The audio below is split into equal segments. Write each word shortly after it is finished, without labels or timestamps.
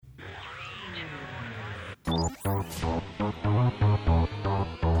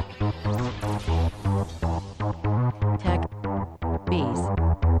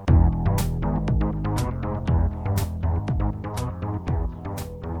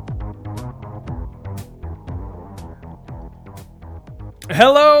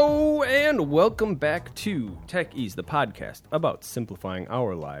Hello and welcome back to Tech Ease, the podcast about simplifying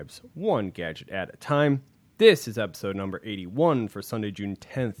our lives one gadget at a time. This is episode number 81 for Sunday, June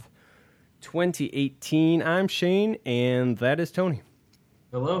 10th, 2018. I'm Shane and that is Tony.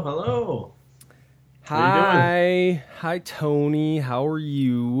 Hello. Hi, Tony. How are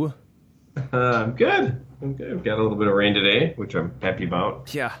you? I'm good. We've got a little bit of rain today, which I'm happy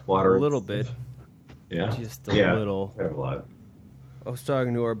about. Yeah, Water a little bit. Yeah. Just a little. I have a lot. I was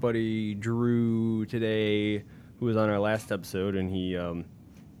talking to our buddy Drew today, who was on our last episode, and he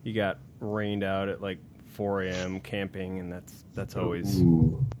got rained out at like 4 a.m. camping, and that's always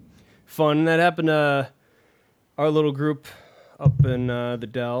fun. That happened to our little group up in the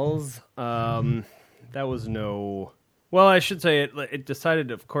Dells. That was no... Well, I should say it decided,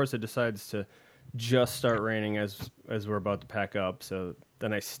 of course, it decides to just start raining as we're about to pack up, so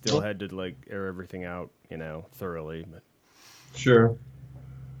then I still had to like air everything out, thoroughly, but... Sure.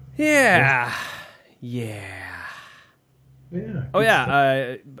 Yeah. Oh,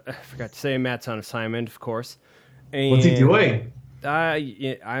 yeah. I forgot to say Matt's on assignment, of course. And what's he doing?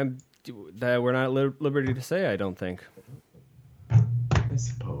 I'm that we're not at liberty to say, I don't think. I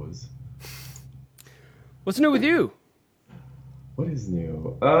suppose. What's new with you? What is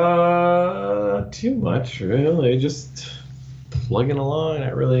new? Too much, really. Just plugging along.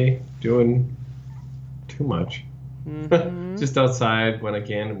 Not really doing too much. Mm-hmm. Just outside when I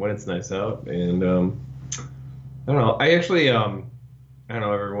can, when it's nice out, and I don't know. I actually, I don't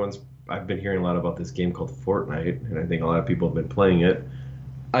know. I've been hearing a lot about this game called Fortnite, and I think a lot of people have been playing it.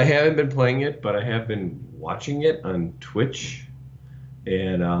 I haven't been playing it, but I have been watching it on Twitch,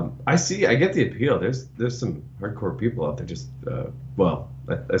 and I get the appeal. There's some hardcore people out there. Just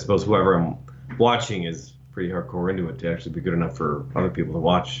I suppose whoever I'm watching is pretty hardcore into it to actually be good enough for other people to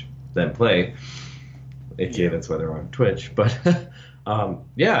watch them play. AKA, that's why they're on Twitch. But,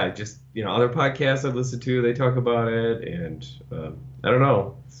 just, other podcasts I've listened to, they talk about it. And, I don't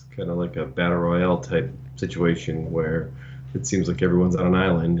know, it's kind of like a Battle Royale type situation where it seems like everyone's on an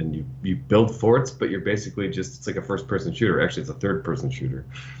island and you build forts, but you're basically it's like a first-person shooter. Actually, it's a third-person shooter.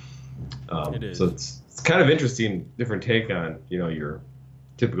 It is. So it's kind of interesting, different take on, your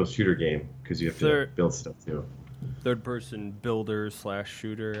typical shooter game because you have to build stuff, too. Third-person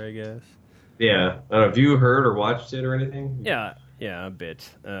builder/shooter, I guess. Yeah. I don't know, have you heard or watched it or anything? Yeah, a bit.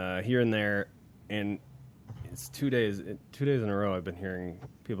 Here and there, and it's 2 days in a row I've been hearing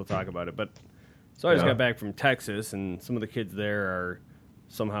people talk about it. But so I just got back from Texas, and some of the kids there are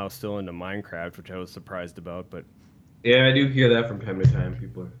somehow still into Minecraft, which I was surprised about. But yeah, I do hear that from time to time.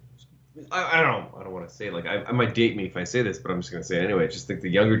 People are... I don't want to say, like, I might date me if I say this, but I'm just going to say it anyway. I just think the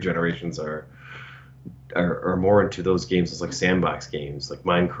younger generations are more into those games as like sandbox games, like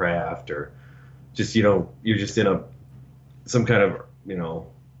Minecraft or... just, you're just in some kind of,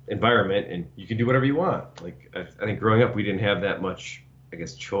 environment and you can do whatever you want. Like, I think growing up we didn't have that much, I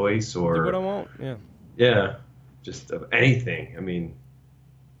guess, choice or... do what I want, yeah. Yeah, just of anything. I mean,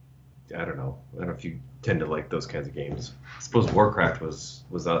 I don't know. I don't know if you tend to like those kinds of games. I suppose Warcraft was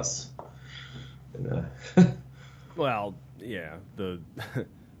us. And, well, yeah,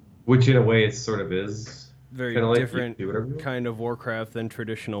 which in a way it sort of is. Very different kind of Warcraft than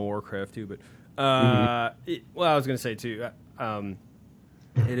traditional Warcraft too, but... I was going to say, too,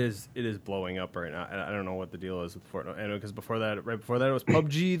 it is blowing up right now. I don't know what the deal is with Fortnite. I know because right before that, it was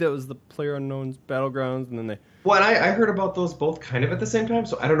PUBG. That was the PlayerUnknown's Battlegrounds, and then they... Well, and I heard about those both kind of at the same time,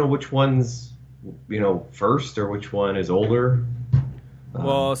 so I don't know which one's, first or which one is older.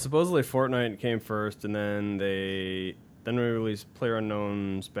 Well, supposedly Fortnite came first, and then we released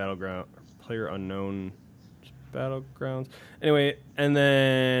PlayerUnknown's PlayerUnknown Battlegrounds. Anyway, and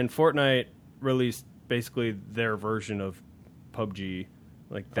then Fortnite released basically their version of PUBG,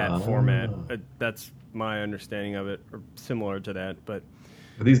 like that format. That's my understanding of it, or similar to that. But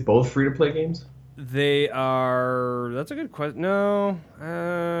are these both free-to-play games? They are... That's a good question. No,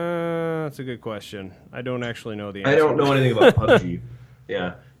 that's a good question. I don't actually know the answer. I don't know anything about PUBG.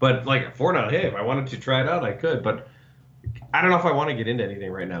 Yeah, but like Fortnite, hey, if I wanted to try it out, I could. But I don't know if I want to get into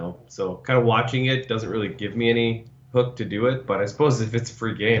anything right now. So kind of watching it doesn't really give me any hook to do it. But I suppose if it's a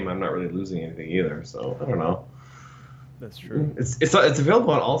free game, I'm not really losing anything either. So I don't know. That's true. It's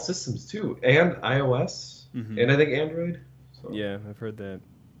available on all systems too, and iOS, and I think Android. So. Yeah, I've heard that.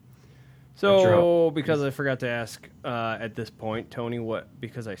 So, because I forgot to ask at this point, Tony,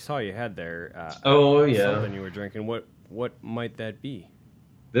 because I saw you had there something you were drinking, what might that be?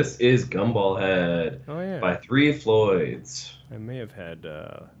 This is Gumball Head by Three Floyds. I may have had...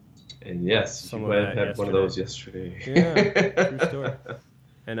 and yes, you might have had one of those yesterday. Yeah, true story.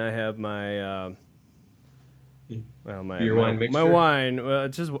 And I have my Well, my Beer wine mixture? my wine, well,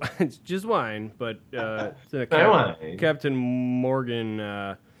 it's just wine, but it's a wine. Captain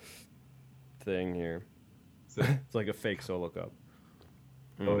Morgan thing here. It's like a fake Solo cup.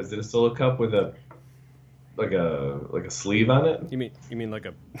 Oh, is it a Solo cup with a like a sleeve on it? You mean like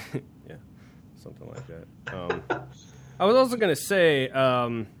a yeah, something like that. I was also gonna say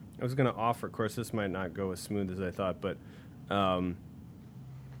I was gonna offer. Of course, this might not go as smooth as I thought, but I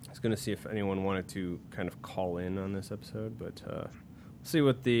was gonna see if anyone wanted to kind of call in on this episode, but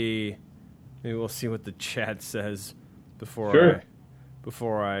maybe we'll see what the chat says before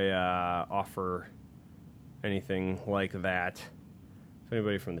I offer anything like that. If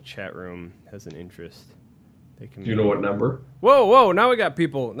anybody from the chat room has an interest, they can. Do you know what number? Whoa! Now we got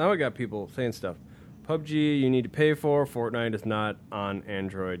people saying stuff. PUBG you need to pay for. Fortnite is not on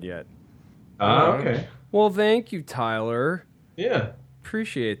Android yet. Okay. Well, thank you, Tyler. Yeah.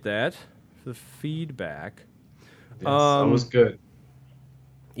 Appreciate that for the feedback. Yes, that was good.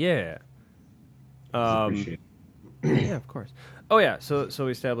 Yeah. Appreciate it. Yeah, of course. Oh yeah. So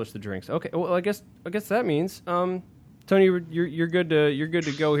we established the drinks. Okay. Well, I guess that means Tony, you're good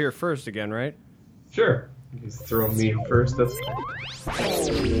to go here first again, right? Sure. Just throw me first. That's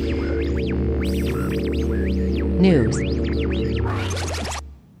News.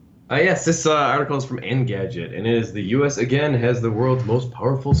 Yes, this article is from Engadget, and it is the U.S. again has the world's most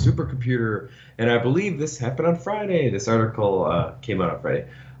powerful supercomputer, and I believe this happened on Friday. This article came out on Friday,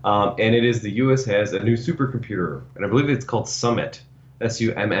 and it is the U.S. has a new supercomputer, and I believe it's called Summit,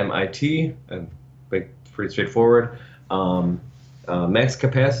 SUMMIT, and pretty straightforward. Max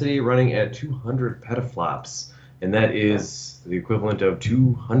capacity running at 200 petaflops, and that is the equivalent of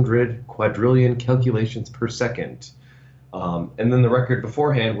 200 quadrillion calculations per second. And then the record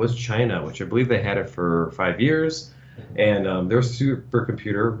beforehand was China, which I believe they had it for 5 years. And their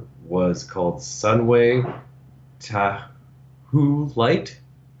supercomputer was called Sunway Tahoe Light.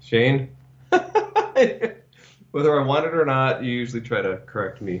 Shane? Whether I want it or not, you usually try to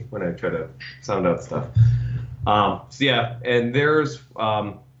correct me when I try to sound out stuff. So yeah, and there's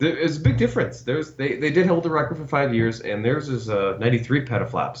a big difference. They did hold the record for 5 years, and theirs is 93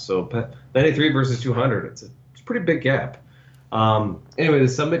 petaflops. So 93 versus 200, it's a pretty big gap. Anyway, the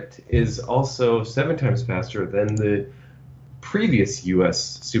Summit is also 7 times faster than the previous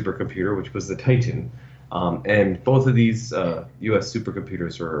U.S. supercomputer, which was the Titan. And both of these U.S.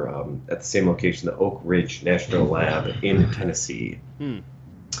 supercomputers are at the same location, the Oak Ridge National Lab in Tennessee.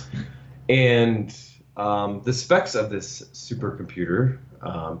 And the specs of this supercomputer,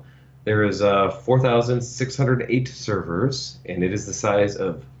 there is 4,608 servers, and it is the size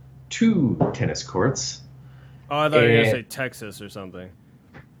of 2 tennis courts. Oh, I thought you were going to say Texas or something.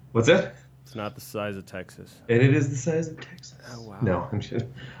 What's that? It's not the size of Texas. And it is the size of Texas. Oh, wow. No, I'm just...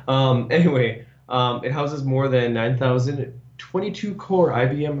 Anyway, it houses more than 9,000 22-core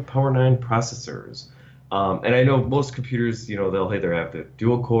IBM Power 9 processors. And I know most computers, they'll either have the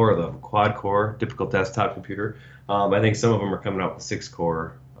dual-core or the quad-core, typical desktop computer. I think some of them are coming out with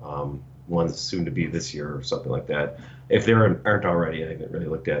 6-core ones soon to be this year or something like that. If they aren't already, I haven't really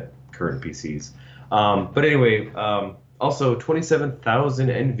looked at current PCs. But anyway, also 27,000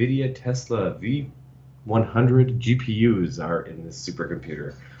 NVIDIA Tesla V100 GPUs are in this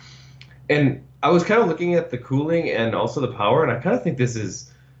supercomputer. And I was kind of looking at the cooling and also the power, and I kind of think this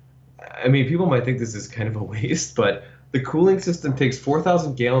is, people might think this is kind of a waste, but the cooling system takes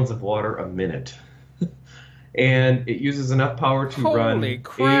 4,000 gallons of water a minute. And it uses enough power to run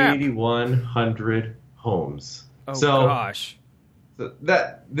 8,100 homes. Oh, gosh. So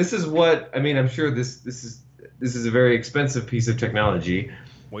this is what I'm sure this is a very expensive piece of technology,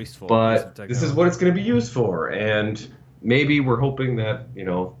 wasteful, but this is what it's going to be used for, and maybe we're hoping that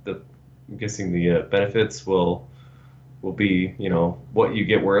I'm guessing the benefits will be what you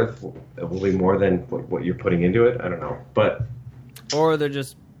get worth will be more than what you're putting into it. I don't know, or they're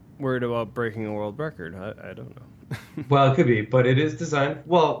just worried about breaking a world record. I don't know. Well, it could be, but it is designed.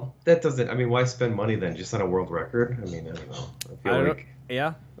 Well, that doesn't. Why spend money then just on a world record? I don't know.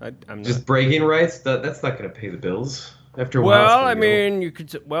 I'm just bragging rights. That's not going to pay the bills after a while. Well, you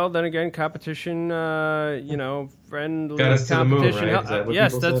could. Well, then again, competition. Friendly got us competition. To the moon, right?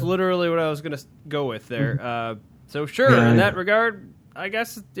 Yes, that's literally what I was going to go with there. So sure, in that regard, I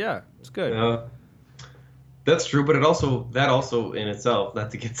guess it's good. That's true, but that also in itself, not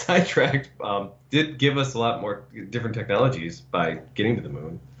to get sidetracked, did give us a lot more different technologies by getting to the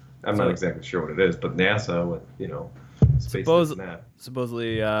moon. I'm not exactly sure what it is, but NASA with space and that.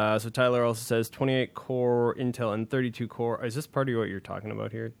 Supposedly, so Tyler also says 28-core Intel and 32-core. Is this part of what you're talking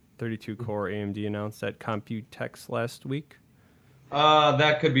about here? 32-core AMD announced at Computex last week.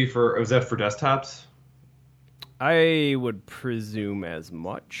 That could be was that for desktops? I would presume as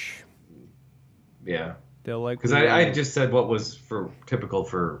much. Yeah. They'll likely because I just said what was typical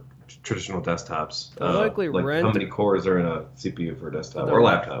for traditional desktops. They'll likely like rent. how many cores are in a CPU for a desktop or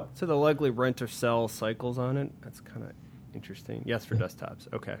laptop. So they'll likely rent or sell cycles on it. That's kind of interesting. Yes, for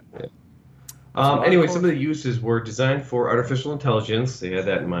desktops. Okay. Yeah. Anyway, some of the uses were designed for artificial intelligence. They had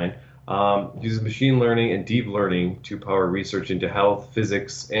that in mind. Uses machine learning and deep learning to power research into health,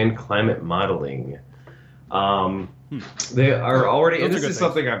 physics, and climate modeling. They are already, and this is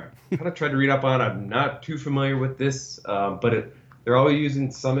something I've kind of tried to read up on. I'm not too familiar with this, but they're always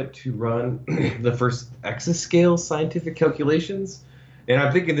using Summit to run the first exascale scientific calculations. And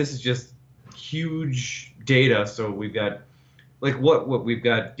I'm thinking this is just huge data. So we've got, like, what we've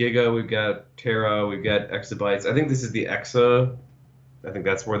got giga, we've got tera, we've got exabytes. I think this is the exa. I think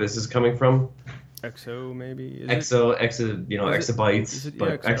that's where this is coming from. Exo, maybe? Exabytes,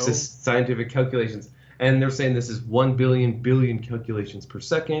 but exa scientific calculations. And they're saying this is 1 billion calculations per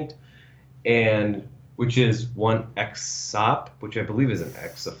second, and which is one exop, which I believe is an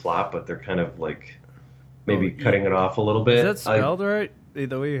exaflop, but they're kind of like maybe cutting it off a little bit. Is that spelled right?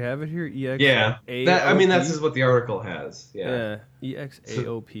 The way you have it here? E-X-A-O-P? Yeah. That's what the article has. Yeah.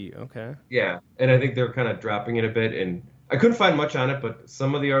 E-X-A-O-P. Okay. Yeah. And I think they're kind of dropping it a bit, and I couldn't find much on it, but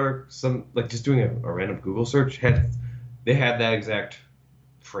some of the just doing a random Google search they had that exact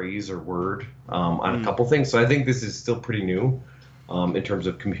phrase or word on a couple things. So I think this is still pretty new in terms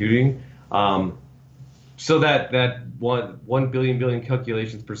of computing. So that 1 billion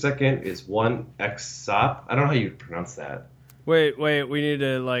calculations per second is one exop. I don't know how you pronounce that. Wait. We need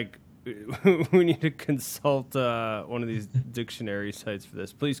to consult one of these dictionary sites for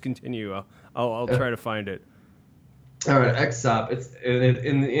this. Please continue. I'll try to find it. All right, exop. It's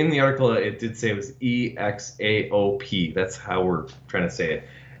in the article. It did say it was EXAOP. That's how we're trying to say it.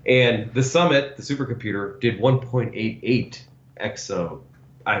 And the Summit, the supercomputer, did 1.88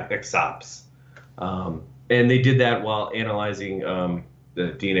 exops. And they did that while analyzing the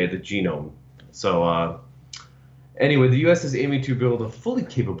DNA, the genome. So anyway, the U.S. is aiming to build a fully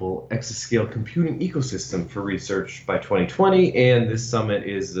capable exascale computing ecosystem for research by 2020, and this summit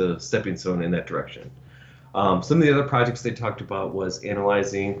is a stepping stone in that direction. Some of the other projects they talked about was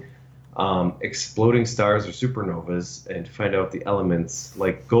analyzing exploding stars or supernovas and to find out the elements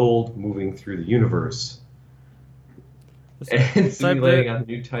like gold moving through the universe. And simulating on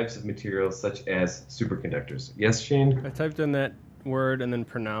new types of materials such as superconductors. Yes, Shane? I typed in that word and then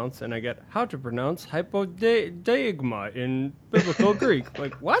pronounce, and I get how to pronounce hypodeigma in biblical Greek.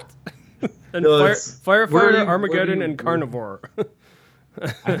 Like, what? And firefighter, Armageddon, and carnivore.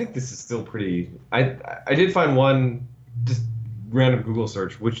 I think this is still pretty... I did find one just random Google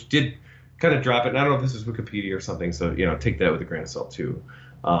search, which did kind of drop it. And I don't know if this was Wikipedia or something, so, take that with a grain of salt, too.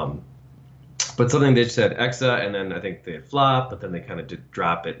 But something they said exa, and then I think they flop, but then they kind of did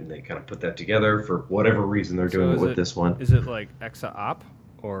drop it, and they kind of put that together for whatever reason they're doing it with this one. Is it like exa-op,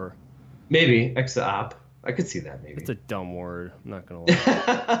 or? Maybe, exa-op. I could see that, maybe. It's a dumb word. I'm not going to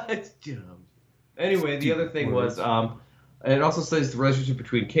lie. It's dumb. Anyway, the other thing was, it also says the relationship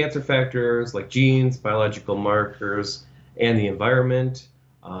between cancer factors, like genes, biological markers, and the environment.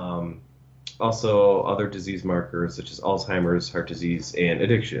 Also, other disease markers such as Alzheimer's, heart disease, and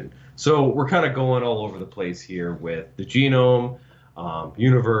addiction. So we're kind of going all over the place here with the genome,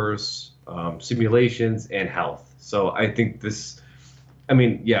 universe, simulations, and health. So I think this,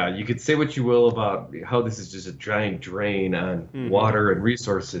 you could say what you will about how this is just a giant drain on water and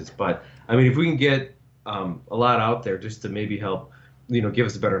resources. But, if we can get a lot out there just to maybe help, give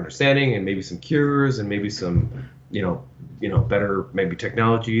us a better understanding and maybe some cures and maybe some, better maybe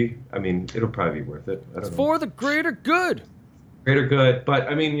technology. It'll probably be worth it. I don't know. For the greater good. Greater good, but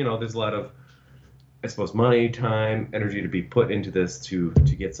there's a lot of, I suppose, money, time, energy to be put into this to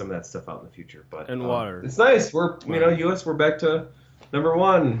get some of that stuff out in the future. But and water. It's nice. We're U.S. We're back to number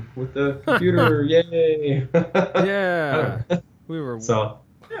one with the computer. Yay! Yeah, we were. So,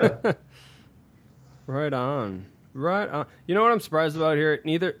 yeah. Right on. You know what I'm surprised about here?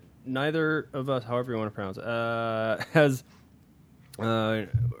 Neither of us, however you want to pronounce it, has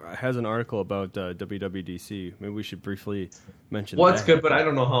an article about WWDC. Maybe we should briefly mention that. Well, it's good, but I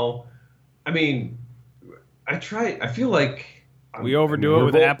don't know how. I feel like we overdo it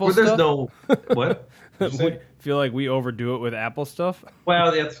with Apple stuff. There's no what? We feel like we overdo it with Apple stuff.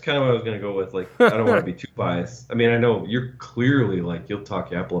 Well, that's kind of what I was going to go with. Like, I don't want to be too biased. I know you're clearly you'll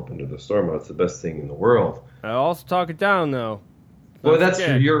talk Apple up into the storm. It's the best thing in the world. I also talk it down though. Well, that's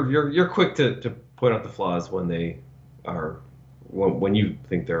true. You're quick to point out the flaws when they are. When you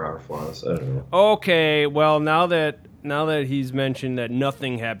think there are flaws. I don't know. Okay, well, now that now that he's mentioned that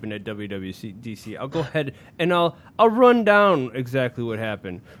nothing happened at WWDC, I'll go ahead and I'll run down exactly what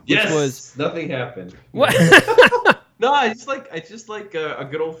happened. Which was nothing happened. What? No, I just like a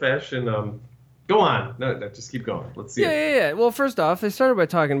good old fashioned. Go on. No, just keep going. Let's see. Yeah. Well, first off, they started by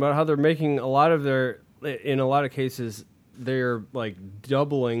talking about how they're making a lot of in a lot of cases, they're like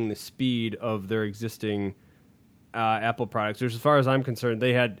doubling the speed of their existing Apple products, which, as far as I'm concerned,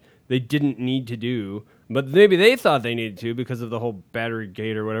 they didn't need to do, but maybe they thought they needed to because of the whole battery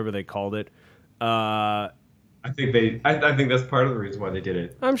gate or whatever they called it. I think that's part of the reason why they did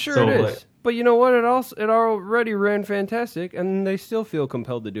it. I'm sure it is. But you know what? It already ran fantastic, and they still feel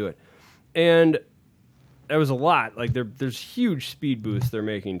compelled to do it. And there was a lot. Like there's huge speed boosts they're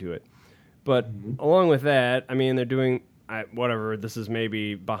making to it. But along with that, I mean, they're doing whatever. This is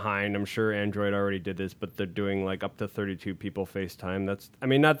maybe behind. I'm sure Android already did this, but they're doing like up to 32 people FaceTime.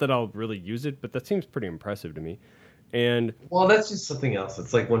 Not that I'll really use it, but that seems pretty impressive to me. And well, that's just something else.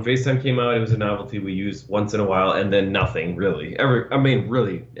 It's like when FaceTime came out, it was a novelty we used once in a while, and then nothing really.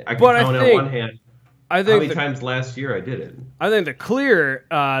 Really, I can count on one hand how many times last year I did it. I think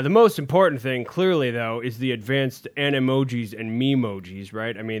the most important thing, clearly though, is the advanced Animojis and Memojis,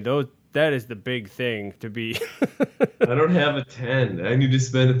 right? I mean, that is the big thing to be. I don't have a 10. I need to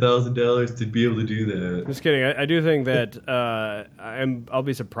spend $1,000 to be able to do that. Just kidding. I do think that I'll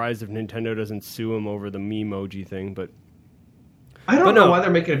be surprised if Nintendo doesn't sue them over the Memoji thing, but I don't know why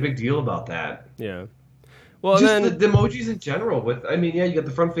they're making a big deal about that. Yeah. Well, just then the emojis in general. You got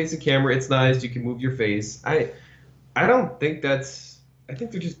the front-facing camera. It's nice. You can move your face. I don't think that's. I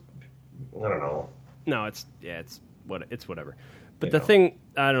think they're just. I don't know. No, it's whatever. But the thing,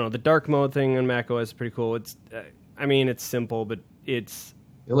 I don't know, the dark mode thing on macOS is pretty cool. It's, it's simple, but it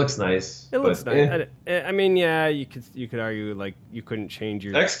looks nice. It looks nice. You could argue like you couldn't change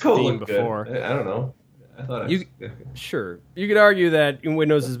your theme before. Good. I don't know. I thought sure. You could argue that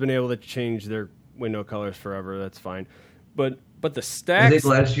Windows has been able to change their window colors forever. That's fine. But the stacks. I think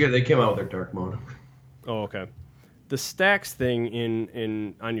last year they came out with their dark mode. Oh, okay. The stacks thing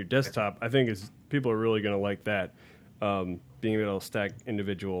in on your desktop, I think people are really going to like that. Being able to stack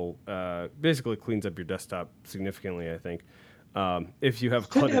individual basically cleans up your desktop significantly, I think. If you have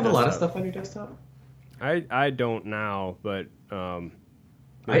cluttered desktop. Do you have a lot of stuff on your desktop? I don't now, but I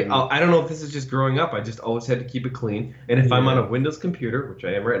don't know if this is just growing up. I just always had to keep it clean. And if I'm on a Windows computer, which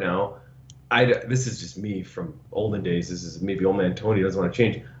I am right now, this is just me from olden days. This is maybe old man Tony doesn't want to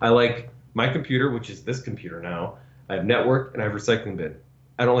change. I like my computer, which is this computer now. I have network and I have recycling bin.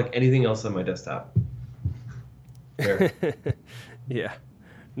 I don't like anything else on my desktop. Yeah.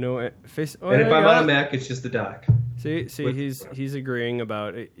 No face. Oh, and if I'm on a Mac, it's just a dock. See, he's agreeing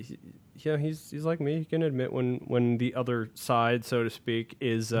about it. He's like me. He can admit when the other side, so to speak,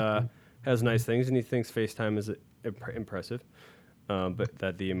 is has nice things, and he thinks FaceTime is impressive. But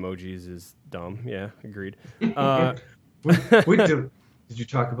that the emojis is dumb. Yeah, agreed. Did you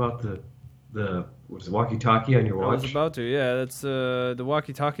talk about the walkie-talkie on your watch? I was about to. Yeah, that's the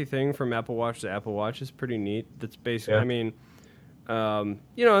walkie-talkie thing from Apple Watch to Apple Watch is pretty neat. That's basically, and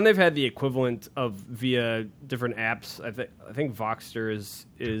they've had the equivalent of via different apps. I think Voxter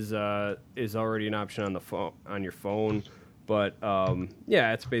is already an option on the phone on your phone, but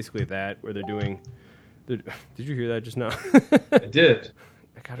it's basically that where they're doing. Did you hear that just now? I did.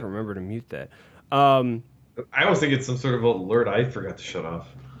 I gotta remember to mute that. I always think it's some sort of alert I forgot to shut off.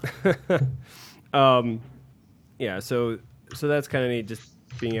 So that's kind of neat, just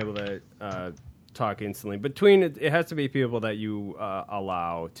being able to talk instantly. Between it has to be people that you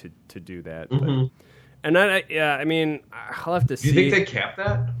allow to do that. Mm-hmm. But, and then I'll have to see. Do you think they cap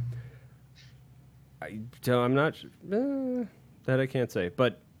that? I'm not that I can't say,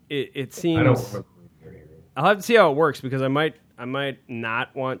 but it seems. I don't remember. I'll have to see how it works because I might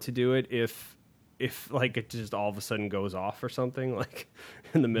not want to do it if like it just all of a sudden goes off or something like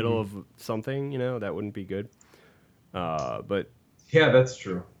in the middle of something, that wouldn't be good. But yeah, that's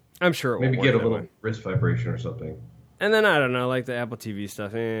true. I'm sure it maybe will get a little wrist vibration or something. And then I don't know, like the Apple TV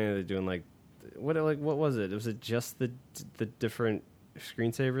stuff. They're doing what was it? Was it just the different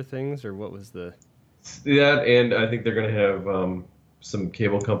screensaver things, or what was the? That, and I think they're going to have some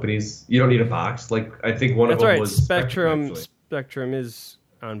cable companies. You don't need a box. Like I think one of them was Spectrum. Spectrum is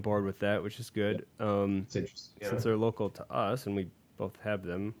on board with that, which is good. It's interesting. Yeah. Since they're local to us and we both have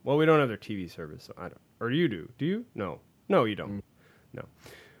them. Well, we don't have their TV service, so I don't. Or you do? Do you? No, you don't. No.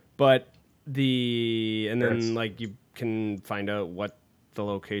 But then like you can find out what the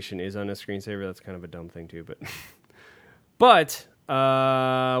location is on a screensaver. That's kind of a dumb thing too, but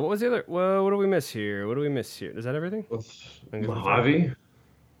what was the other? Well, what do we miss here? Is that everything? Mojave.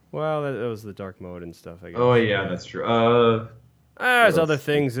 Well, that was the dark mode and stuff, I guess. Oh yeah, that's true. There's other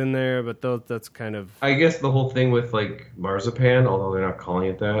things in there, but that's kind of... I guess the whole thing with like Marzipan, although they're not calling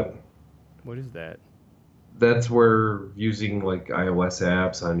it that. What is that? That's where using like iOS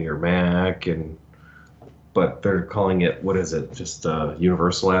apps on your Mac but they're calling it, what is it? Just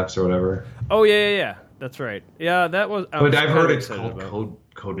Universal Apps or whatever. Oh yeah. That's right. Yeah, that was. But I've heard it's called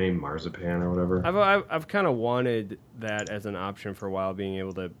codename Marzipan or whatever. I've kind of wanted that as an option for a while, being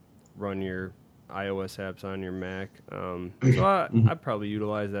able to run your iOS apps on your Mac. So I'd probably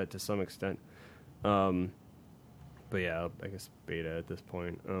utilize that to some extent. But yeah, I guess beta at this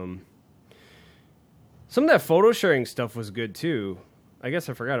point. Some of that photo sharing stuff was good too. I guess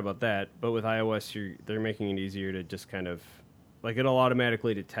I forgot about that. But with iOS, they're making it easier to just kind of, like, it'll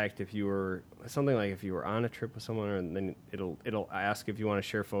automatically detect if you were something like if you were on a trip with someone, and then it'll ask if you want to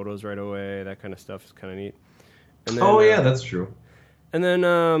share photos right away. That kind of stuff is kind of neat. And then, yeah, that's true. And then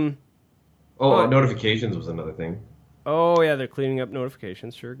notifications was another thing. Oh yeah, they're cleaning up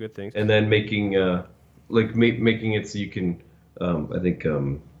notifications. Sure, good things. And then making making it so you can I think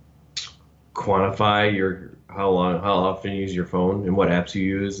quantify how often you use your phone and what apps you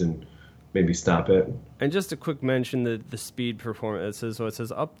use, and maybe stop it. And just a quick mention, the speed performance. It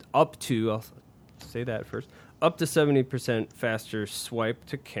says up to, I'll say that first, up to 70% faster swipe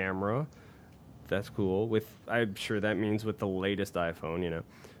to camera. That's cool. I'm sure that means with the latest iPhone,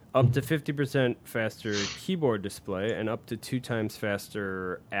 Up to 50% faster keyboard display, and up to 2 times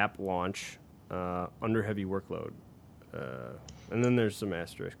faster app launch under heavy workload. And then there's some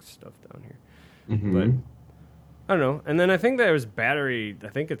asterisk stuff down here. Mm-hmm. But I don't know. And then I think there's battery. I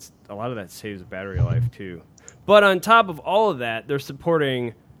think it's a lot of that saves battery life too. But on top of all of that, they're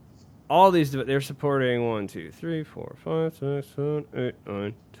supporting all these. They're supporting 1, 2, 3, 4, 5, 6, 7, 8,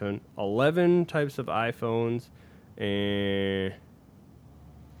 9, 10, 11 types of iPhones and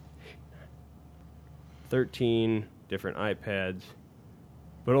 13 different iPads,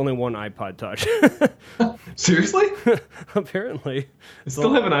 but only one iPod Touch. Seriously? Apparently. They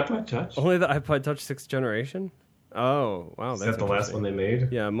still have an iPod Touch? Only the iPod Touch 6th generation? Oh, wow. Is that the last one they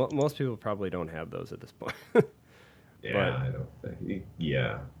made? Yeah, most people probably don't have those at this point. I don't think.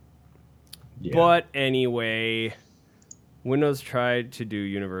 Yeah. But anyway, Windows tried to do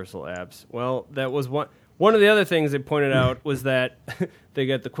universal apps. Well, that was one of the other things they pointed out was that they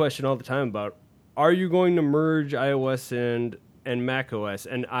get the question all the time about, are you going to merge iOS and macOS?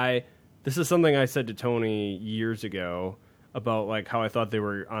 And this is something I said to Tony years ago about like how I thought they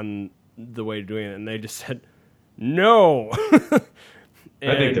were on the way to doing it, and they just said no. I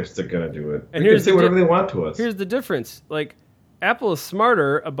think they're still gonna do it. And they can say whatever they want to us. Here's the difference: like Apple is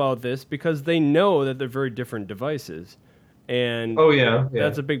smarter about this because they know that they're very different devices, and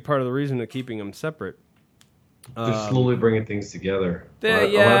that's a big part of the reason of keeping them separate. They're slowly bringing things together.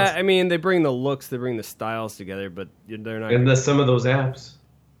 I mean, they bring the looks, they bring the styles together, but they're not. And some of those apps.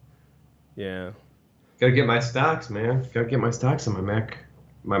 Yeah. Gotta get my stocks, man. Gotta get my stocks on my Mac,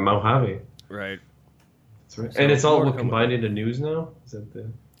 my Mojave. Right. That's right. So and it's all combined into news now? Is that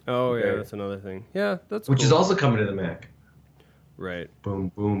the... Oh, yeah, that's another thing. Yeah, that's Which cool. is also coming to the Mac. Right.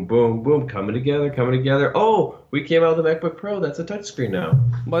 Boom, boom, boom, boom. Coming together. Oh, we came out with the MacBook Pro. That's a touchscreen now.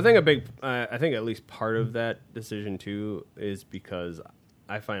 Well, I think at least part of that decision, too, is because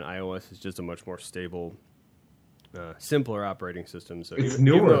I find iOS is just a much more stable, simpler operating system. So it's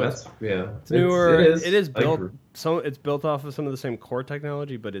newer. It's newer. It is built. It's built off of some of the same core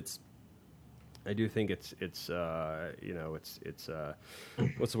technology, but I do think it's what's the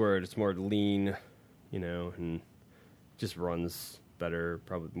word? It's more lean, and just runs better.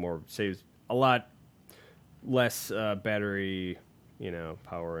 Probably saves a lot less battery,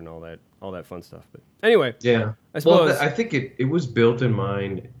 power and all that fun stuff. But anyway, yeah, I suppose I think it was built in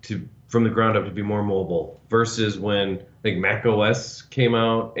mind from the ground up to be more mobile versus when I think Mac OS came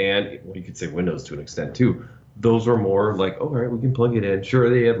out, and you could say Windows to an extent too. Those were more like, all right, we can plug it in. Sure,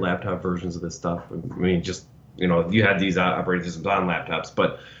 they had laptop versions of this stuff. I mean, just you had these operating systems on laptops,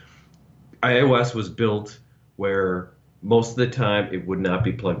 but iOS was built where most of the time it would not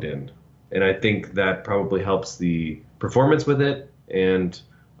be plugged in, and I think that probably helps the performance with it, and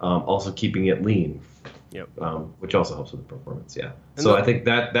also keeping it lean. Yep. Which also helps with the performance. Yeah. So I think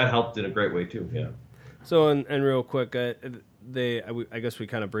that helped in a great way too. Yeah. So and real quick, I guess we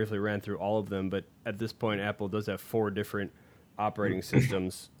kind of briefly ran through all of them, but at this point, Apple does have 4 different operating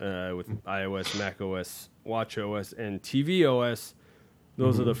systems with iOS, macOS, watchOS, and tvOS.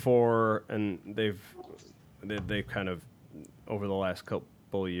 Those are the 4, and they've kind of over the last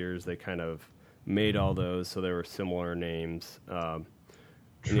couple of years they kind of made all those so they were similar names.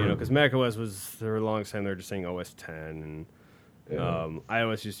 Because macOS was for a long time they were just saying OS 10, Yeah.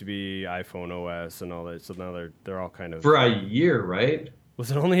 iOS used to be iPhone OS and all that, so now they're all kind of... For a year, right? Was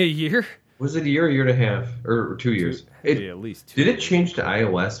it only a year? Was it a year and a half, or 2 years? Maybe at least 2 Did years. it change to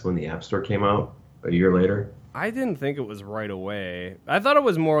iOS when the App Store came out a year later? I didn't think it was right away. I thought it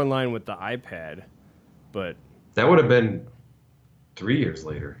was more in line with the iPad, but... That would have been 3 years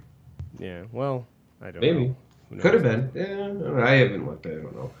later. Yeah, well, I don't Maybe. know. Who knows? Could have been. Yeah, I haven't looked at it. I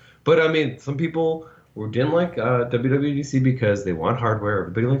don't know. But, I mean, some people didn't like WWDC because they want hardware.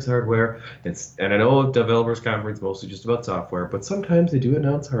 Everybody likes hardware. And I know Developers Conference mostly just about software, but sometimes they do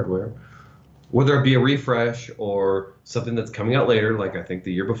announce hardware. Whether it be a refresh or something that's coming out later, like I think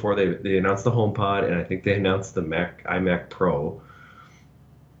the year before they announced the HomePod, and I think they announced the iMac Pro,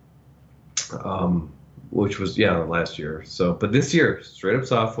 which was last year. So, but this year, straight up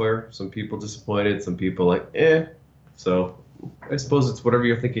software. Some people disappointed, some people like So, I suppose it's whatever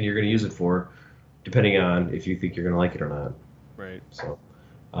you're thinking you're going to use it for, depending on if you think you're going to like it or not. Right. So,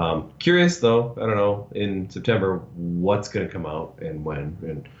 curious though. I don't know in September what's going to come out and when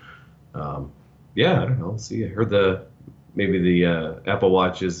and. I don't know. See, I heard maybe the Apple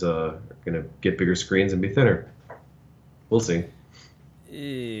Watch is going to get bigger screens and be thinner. We'll see.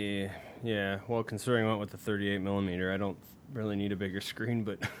 Yeah. Well, considering I went with the 38 millimeter, I don't really need a bigger screen,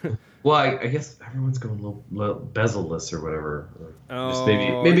 but... Well, I guess everyone's going low bezel-less or whatever. Or just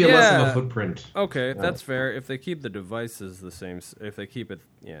Oh, maybe less of a footprint. Okay, that's fair. If they keep the devices the same, if they keep it,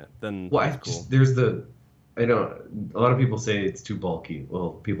 then Well, that's cool. I know a lot of people say it's too bulky.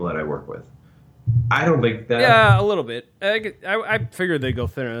 Well, people that I work with. I don't think that. Yeah, a little bit. I figured they'd go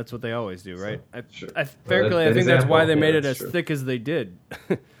thinner. That's what they always do, right? Sure. Frankly, I think that's why they made it as thick as they did.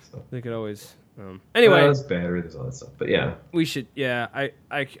 They could always... Anyway. There's battery, there's all that stuff. But yeah. We should... Yeah,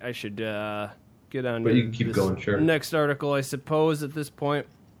 I should get on But to you can keep this going, sure. next article, I suppose, at this point.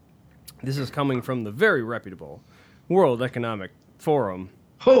 This is coming from the very reputable World Economic Forum.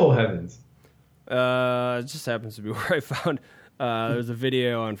 Oh, heavens. It just happens to be where I found... there's a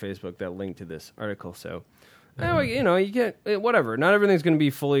video on Facebook that linked to this article, so... Anyway, you get... Whatever. Not everything's going to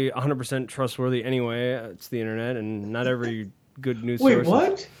be fully 100% trustworthy anyway. It's the internet, and not every good news source... Wait,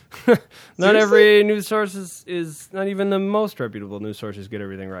 what? Not every news source is... Not even the most reputable news sources get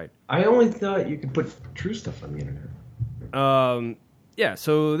everything right. I only thought you could put true stuff on the internet. Yeah,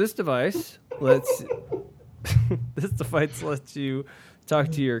 so this device lets... this device lets you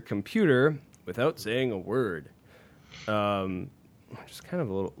talk to your computer without saying a word. Which is kind of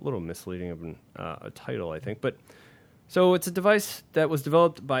a little misleading of a title, I think. But so it's a device that was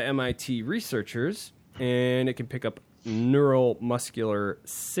developed by MIT researchers, and it can pick up neuromuscular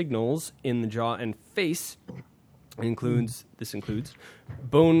signals in the jaw and face. This includes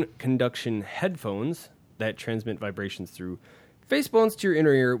bone conduction headphones that transmit vibrations through face bones to your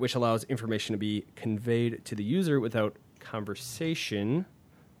inner ear, which allows information to be conveyed to the user without conversation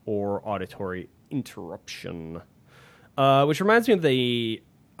or auditory interruption. Which reminds me of the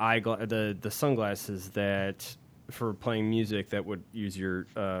sunglasses that for playing music that would use your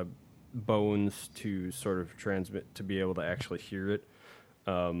bones to sort of transmit to be able to actually hear it,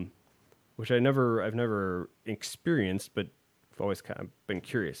 which I've never experienced, but I've always kind of been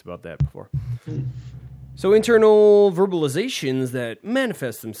curious about that before. So internal verbalizations that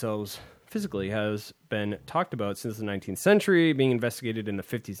manifest themselves physically has been talked about since the 19th century, being investigated in the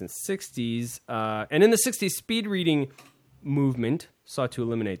 50s and 60s. And in the 60s, speed reading movement sought to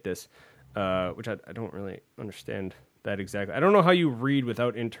eliminate this, which I don't really understand that exactly. I don't know how you read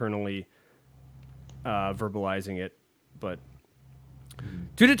without internally verbalizing it, but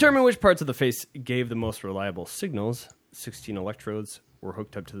to determine which parts of the face gave the most reliable signals, 16 electrodes were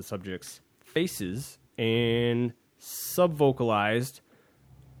hooked up to the subject's faces and subvocalized,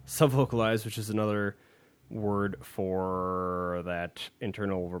 which is another word for that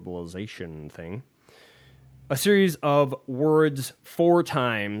internal verbalization thing. A series of words 4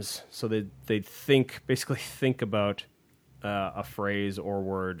 times, so they'd basically think about a phrase or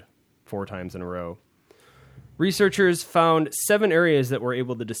word 4 times in a row. Researchers found 7 areas that were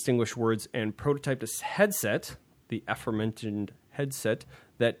able to distinguish words and prototyped a headset, the aforementioned headset,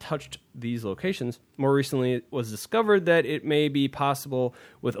 that touched these locations. More recently, it was discovered that it may be possible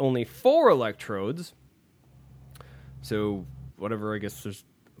with only 4 electrodes. So, whatever, I guess there's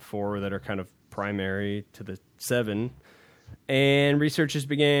 4 that are kind of primary to the 7. And researchers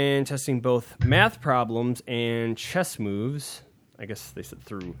began testing both math problems and chess moves. I guess they said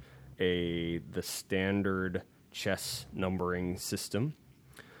through the standard chess numbering system.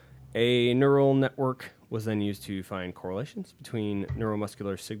 A neural network was then used to find correlations between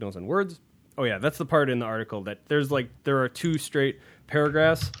neuromuscular signals and words. Oh yeah, that's the part in the article that there are 2 straight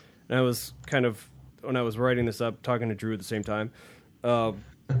paragraphs, and I was kind of when I was writing this up, talking to Drew at the same time.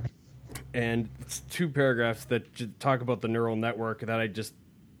 And it's 2 paragraphs that just talk about the neural network that I just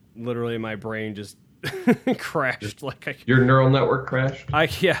literally my brain just crashed. Your neural network crashed? I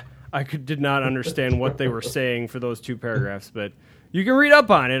did not understand what they were saying for those 2 paragraphs, but you can read up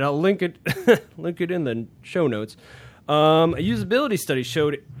on it. I'll link it in the show notes. A usability study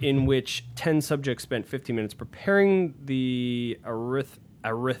showed in which 10 subjects spent 15 minutes preparing the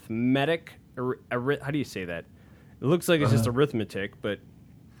arithmetic. How do you say that? It looks like it's just arithmetic, but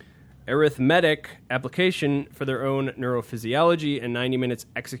arithmetic application for their own neurophysiology and 90 minutes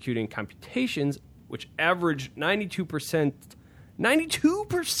executing computations, which averaged 92%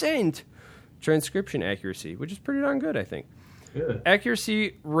 transcription accuracy, which is pretty darn good, I think. Yeah.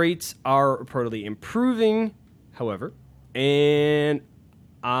 Accuracy rates are reportedly improving, however, and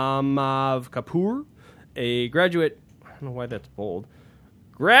Amav Kapoor, a graduate, I don't know why that's bold,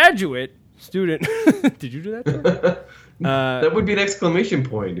 graduate student, did you do that? That would be an exclamation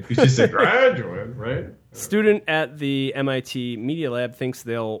point if you just said graduate, right? Student at the MIT Media Lab thinks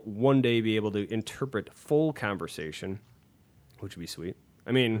they'll one day be able to interpret full conversation, which would be sweet.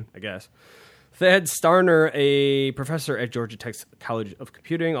 I mean, I guess. Thad Starner, a professor at Georgia Tech's College of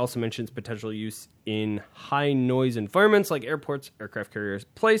Computing, also mentions potential use in high-noise environments like airports, aircraft carriers,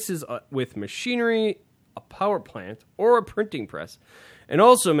 places with machinery, a power plant, or a printing press, and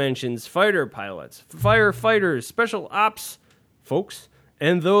also mentions fighter pilots, firefighters, special ops folks,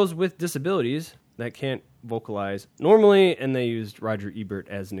 and those with disabilities that can't vocalize normally, and they used Roger Ebert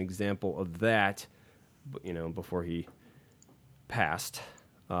as an example of that, before he passed.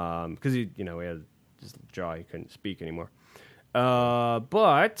 Because he had his jaw, he couldn't speak anymore.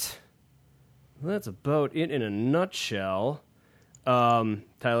 But that's about it in a nutshell.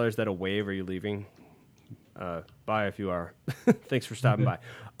 Tyler, is that a wave? Are you leaving? Bye if you are. Thanks for stopping by.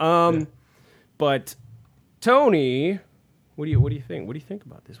 But Tony, what do you think? What do you think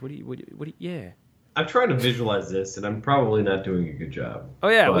about this? Yeah. I'm trying to visualize this, and I'm probably not doing a good job. Oh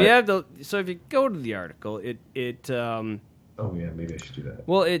yeah, we have to. So if you go to the article, it oh yeah, maybe I should do that.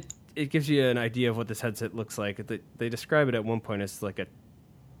 Well, it gives you an idea of what this headset looks like. They describe it at one point as like a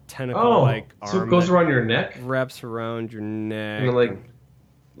tentacle arm. So it goes around your neck? Wraps around your neck. And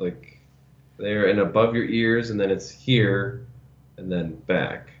like there and above your ears, and then it's here, and then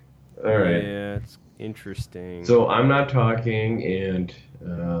back. All right. Yeah, it's interesting. So I'm not talking, and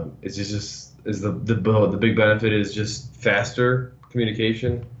the big benefit is just faster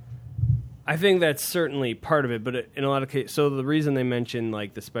communication? I think that's certainly part of it, but in a lot of cases, so the reason they mention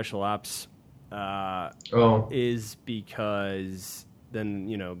like the special ops is because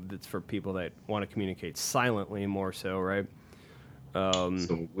then it's for people that want to communicate silently more so, right?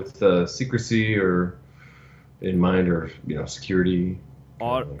 So with secrecy or in mind, or security.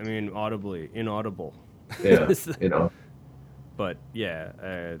 Audibly, inaudible. Yeah, But yeah,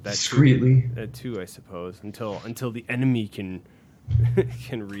 that discreetly. That too, I suppose, until the enemy can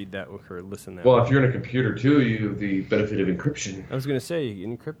read that or listen that. Well, if you're in a computer too, you have the benefit of encryption. I was gonna say you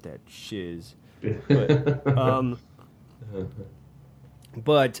can encrypt that shiz,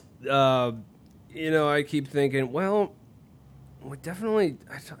 but I keep thinking, well, definitely,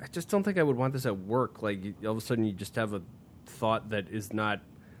 I just don't think I would want this at work. Like all of a sudden, you just have a thought that is not,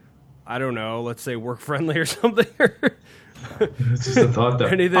 I don't know, let's say work friendly or something. It's just a thought that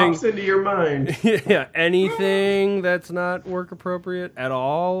pops into your mind. Yeah, anything that's not work appropriate at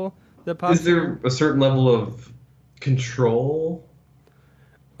all that pops. Is there a certain level of control?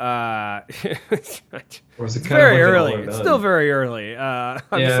 Or is it kind very of early? It's still very early.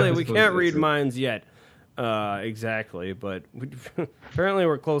 Obviously, we can't read minds yet. Exactly, but apparently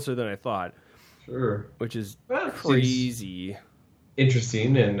we're closer than I thought. Sure. Which is crazy.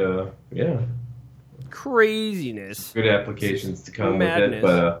 Interesting and yeah. Craziness. Good applications to come Madness.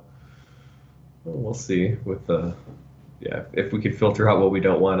 with it, but we'll see with if we can filter out what we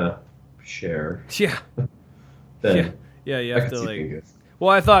don't want to share. Yeah. Then yeah, you have to Well,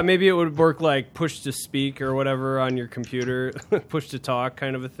 I thought maybe it would work like push to speak or whatever on your computer, push to talk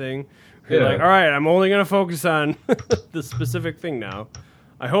kind of a thing. You're like, all right, I'm only going to focus on the specific thing now.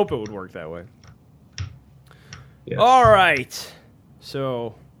 I hope it would work that way. Yes. All right.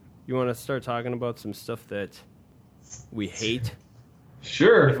 So, you want to start talking about some stuff that we hate?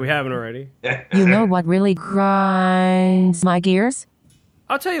 Sure. If we haven't already. You know what really grinds my gears?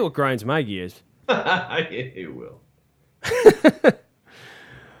 I'll tell you what grinds my gears. It will.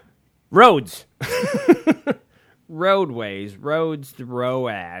 Roads. Roadways. Roads,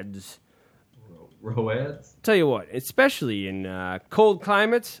 roads. Roads? Tell you what, especially in cold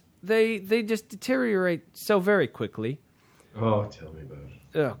climates, they just deteriorate so very quickly. Oh, tell me about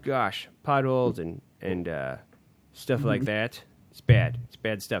it. Oh, gosh. Potholes and and stuff like that. It's bad. It's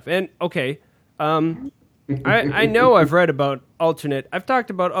bad stuff. And okay, I know I've read about I've talked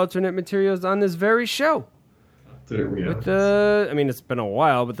about alternate materials on this very show. With it's been a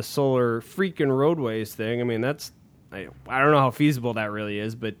while, but the solar freaking roadways thing. I mean, I don't know how feasible that really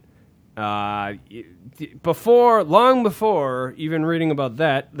is, but long before even reading about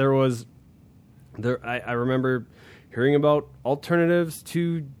that, I remember hearing about alternatives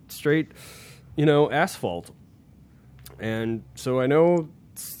to straight, asphalt. And so I know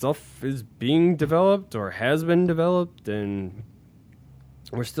stuff is being developed or has been developed, and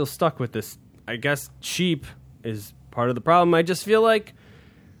we're still stuck with this. I guess cheap is part of the problem. I just feel like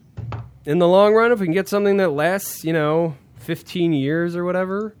in the long run, if we can get something that lasts, 15 years or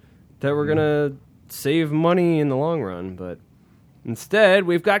whatever, that we're going to save money in the long run. But instead,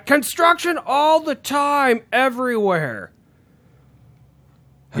 we've got construction all the time, everywhere.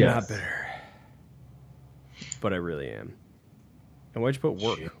 I'm not bitter. But I really am. And why'd you put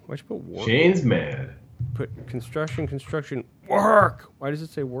work? Why'd you put work? Shane's mad. Put construction, work. Why does it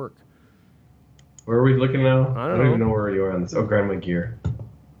say work? Where are we looking now? I don't know. Even know where you are on this. Oh, Grandma Gear.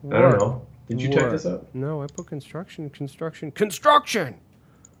 Work. I don't know. Did you type this up? No, I put construction.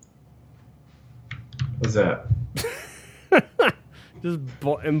 What's that? Just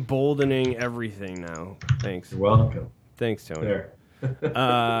emboldening everything now. Thanks. You're welcome. Thanks, Tony. There.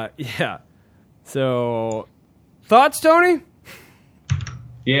 Yeah. So, thoughts, Tony?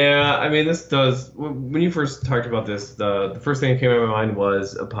 Yeah, I mean, this does. When you first talked about this, the first thing that came to my mind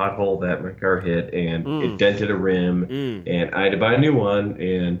was a pothole that my car hit, and it dented a rim, and I had to buy a new one.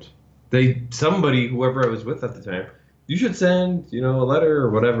 And whoever I was with at the time, you should send, a letter or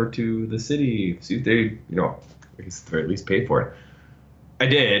whatever to the city, see if they, I guess at the very least pay for it. I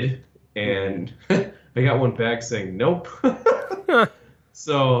did, and I got one back saying nope.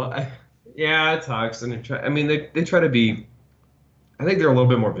 So, it sucks, and they try to be. I think they're a little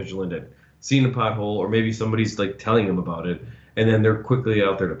bit more vigilant at seeing a pothole, or maybe somebody's like telling them about it, and then they're quickly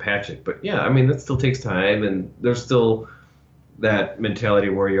out there to patch it. But yeah, that still takes time, and there's still that mentality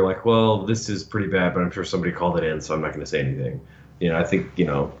where you're like, well, this is pretty bad, but I'm sure somebody called it in, so I'm not going to say anything. I think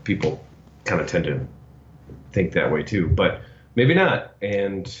people kind of tend to think that way too, but maybe not.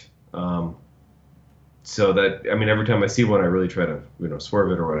 And so that every time I see one, I really try to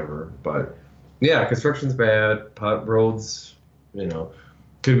swerve it or whatever. But yeah, construction's bad, roads.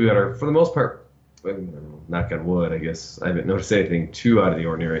 Could be better. For the most part, knock on wood, I guess I haven't noticed anything too out of the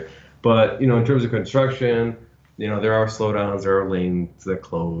ordinary. But, in terms of construction, there are slowdowns, there are lanes that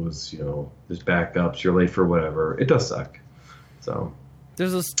close, there's backups, you're late for whatever. It does suck. So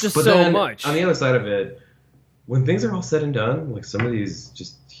there's just but so then, much. On the other side of it, when things are all said and done, like some of these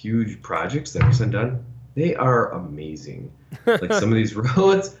just huge projects that are said and done, they are amazing. Like some of these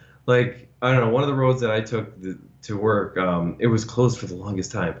roads, like, I don't know, one of the roads that I took to work, it was closed for the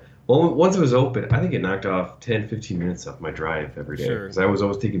longest time. Well, once it was open, I think it knocked off 10, 15 minutes off my drive every day. Because I was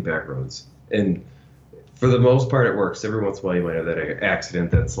always taking back roads. And for the most part, it works. Every once in a while, you might have that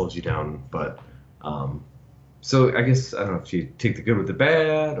accident that slows you down. But, so I guess, I don't know if you take the good with the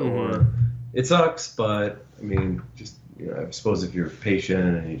bad, or it sucks. But, just, I suppose if you're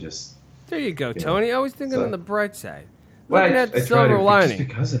patient and you just... There you go, Tony. Always thinking on the bright side. Well, Looking at the silver lining. Just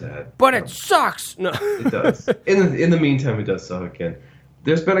because of that. But it sucks. No, it does. In the meantime, it does suck. And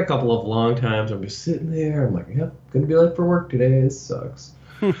there's been a couple of long times I'm just sitting there. I'm like, yep, gonna be late for work today. It sucks.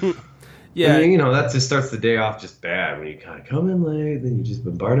 Yeah. That just starts the day off just bad when you kind of come in late, then you just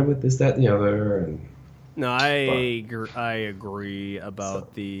bombarded with this, that, and the other. And no, I agree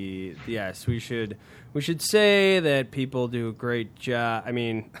about the. Yes, we should say that people do a great job.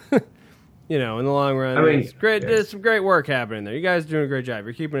 In the long run, it's great. There's some great work happening there. You guys are doing a great job.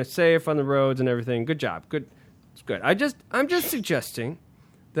 You're keeping us safe on the roads and everything. Good job. Good. It's good. I'm just suggesting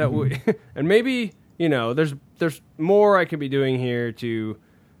that we, and maybe there's more I could be doing here to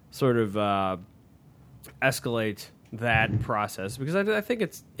sort of escalate that process, because I think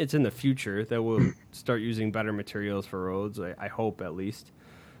it's in the future that we'll start using better materials for roads. I hope at least,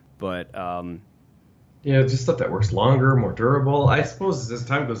 but. Just stuff that works longer, more durable. I suppose as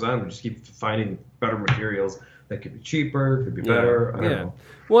time goes on, we just keep finding better materials that could be cheaper, could be better. I don't know.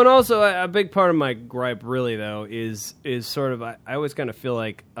 Well, and also a big part of my gripe, really, though, is sort of I always kind of feel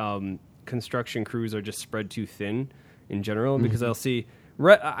like construction crews are just spread too thin in general, because I'll see.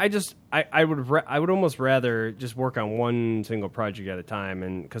 I would almost rather just work on one single project at a time,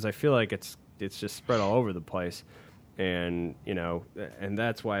 and because I feel like it's just spread all over the place, and and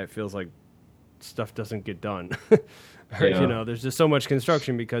that's why it feels like stuff doesn't get done. There's just so much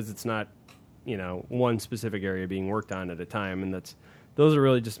construction because it's not, one specific area being worked on at a time, and those are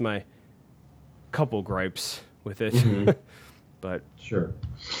really just my couple gripes with it. But Sure.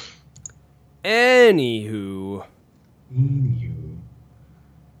 anywho,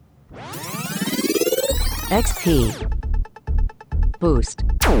 XP. Boost.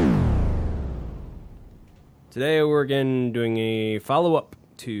 today we're again doing a follow-up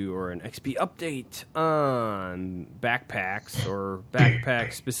to, or an XP update on backpacks, or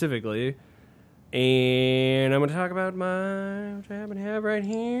backpacks specifically. And I'm going to talk about what I happen to have right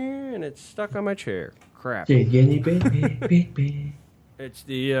here, and it's stuck on my chair. Crap. Big. It's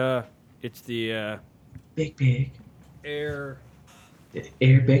the Big. Air.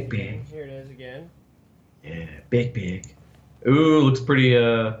 Air big. Here it is again. Yeah, big. Ooh, looks pretty,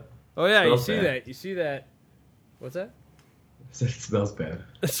 Oh yeah, you Smells see bad. that? You see that? What's that? it smells bad.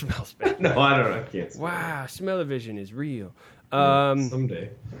 It smells bad. No, I don't know. I can't smell Wow, smell-o-vision is real. it.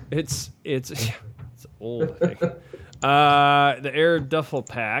 Someday. It's old, I think. The Air Duffel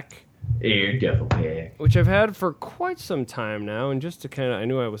Pack, Air duffel pack. which I've had for quite some time now, and just to kind of, I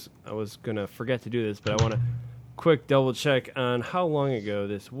knew I was gonna forget to do this, but I want to quick double check on how long ago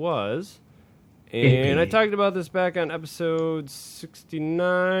this was. And I talked about this back on episode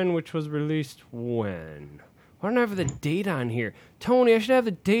 69, which was released when? Why don't I have the date on here? Tony, I should have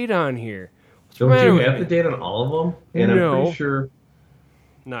the date on here. What's the Don't matter you with have me? the date on all of them? And No. I'm pretty sure.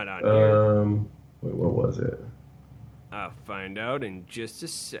 Not on here. Wait, what was it? I'll find out in just a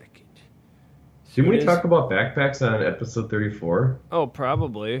second. Didn't we Soon talk as- about backpacks on episode 34? Oh,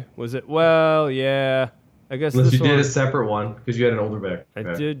 probably. Was it? Well, yeah. I guess Unless this you did one. a separate one because you had an older backpack.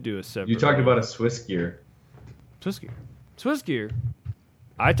 I did do a separate. You talked one. about a Swiss gear. Swiss gear. Swiss gear.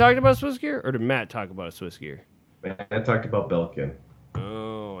 I talked about Swiss gear, or did Matt talk about a Swiss gear? Man, I talked about Belkin.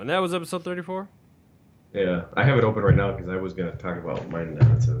 Oh, and that was episode 34. Yeah, I have it open right now because I was going to talk about mine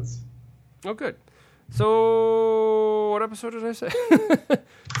nonsense. Oh, good. So, what episode did I say?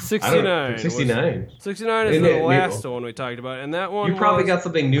 69. 69. 69 is Isn't the it last new? one we talked about, and that one. You probably was- got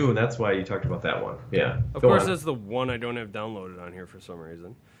something new, and that's why you talked about that one. Yeah. Of Go course, on. that's the one I don't have downloaded on here for some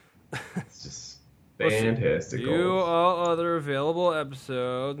reason. It's just Let's see. fantastic. View all other available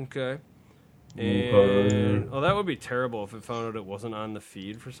episodes. Okay. Okay. And that would be terrible if it found out it wasn't on the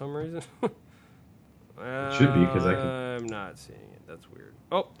feed for some reason. It should be, 'cause I can- I'm not seeing it. That's weird.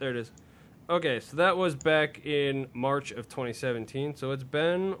 Oh, there it is. Okay, so that was back in March of 2017. So it's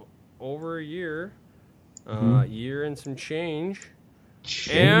been over a year, year and some change.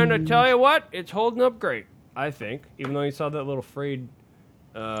 And I tell you what, it's holding up great. I think, even though you saw that little frayed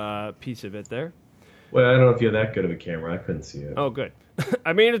piece of it there. Well, I don't know if you have that good of a camera. I couldn't see it. Oh, good.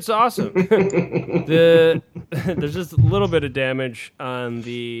 I mean, it's awesome. There's just a little bit of damage on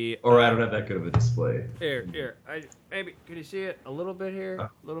the. Or I don't have that good of a display. Here. Maybe could you see it a little bit here? A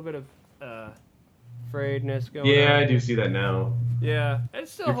little bit of frayedness going on. Yeah, I do see that now. Yeah,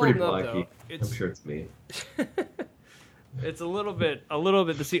 it's still You're pretty holding up blocky. though. It's I'm sure it's me. it's a little bit.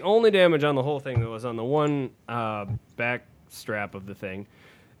 That's the only damage on the whole thing that was on the one back strap of the thing,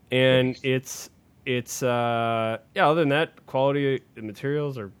 and it's yeah. Other than that, quality and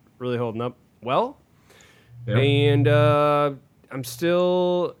materials are really holding up well. Yeah. And I'm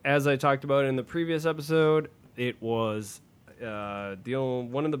still, as I talked about in the previous episode, it was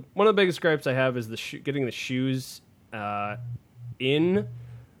one of the biggest gripes I have is getting the shoes in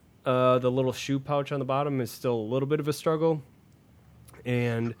the little shoe pouch on the bottom is still a little bit of a struggle.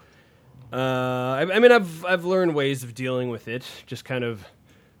 And I mean, I've learned ways of dealing with it. Just kind of,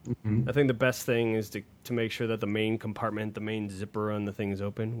 I think the best thing is to make sure that the main compartment, the main zipper on the thing is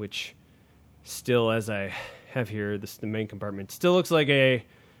open, which still, as I have here, the main compartment still looks like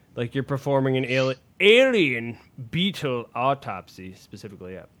you're performing an alien beetle autopsy.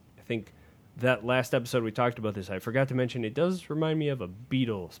 Specifically, I think that last episode we talked about this. I forgot to mention it does remind me of a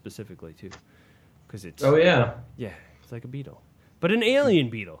beetle specifically too, because it's Oh yeah. it's like a beetle, but an alien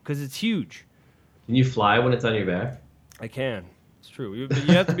beetle because it's huge. Can you fly when it's on your back? I can. It's true. You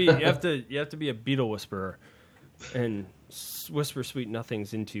have to be you have to be a beetle whisperer and whisper sweet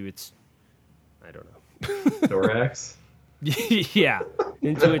nothings into its. I don't know. Thorax? Yeah,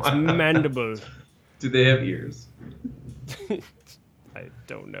 into its mandible. Do they have ears? I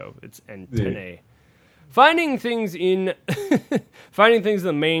don't know. It's antennae. Finding things in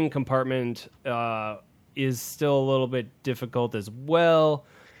the main compartment is still a little bit difficult as well,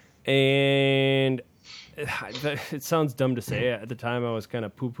 and it sounds dumb to say. At the time, I was kind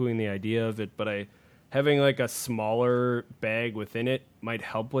of poo-pooing the idea of it, but having like a smaller bag within it might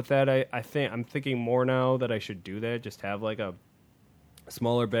help with that. I'm thinking more now that I should do that. Just have like a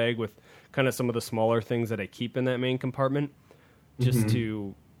smaller bag with kind of some of the smaller things that I keep in that main compartment, just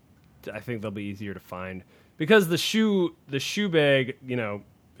to. I think they'll be easier to find because the shoe bag,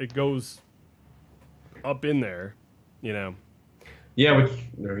 it goes up in there, you know. Yeah, I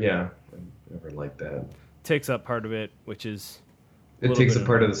never liked that. Takes up part of it, which is... It takes a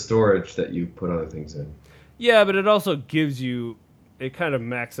part of the storage that you put other things in. Yeah, but it also gives you... It kind of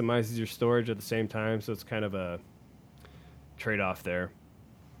maximizes your storage at the same time, so it's kind of a trade-off there.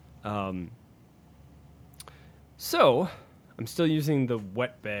 So, I'm still using the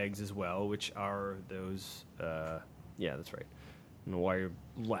wet bags as well, which are those... yeah, that's right. I don't know why you're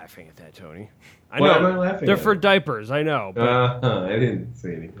laughing at that, Tony. Why am I laughing They're at for it? diapers, I know. But, I didn't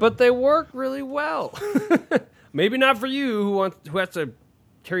say anything. but they work really well. Maybe not for you who has to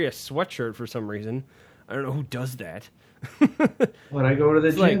carry a sweatshirt for some reason. I don't know who does that. When I go to the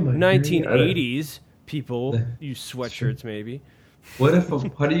It's gym, like 1980s people use sweatshirts maybe.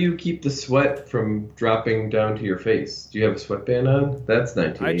 How do you keep the sweat from dropping down to your face? Do you have a sweatband on? That's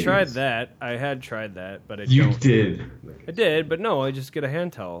 1980s. I tried that. I had tried that, but You did. I did, but no, I just get a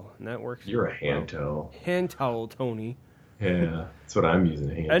hand towel, and that works. You're a hand towel. Hand towel, Tony. Yeah, that's what I'm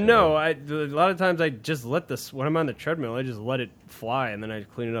using. A And no, a lot of times I just let this, when I'm on the treadmill, I just let it fly, and then I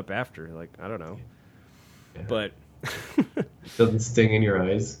clean it up after. Like, I don't know. Yeah. But... It doesn't sting in your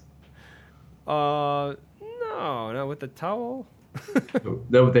eyes? no, not with the towel.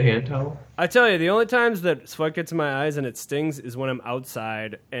 No, with the hand towel? I tell you, the only times that sweat gets in my eyes and it stings is when I'm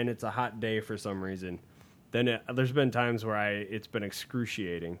outside and it's a hot day for some reason. Then there's been times where it's been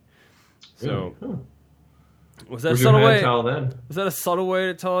excruciating. So, Really? Huh. was that Where's a your subtle hand way? towel then? Was that a subtle way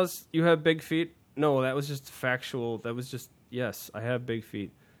to tell us you have big feet? No, that was just factual. That was just yes, I have big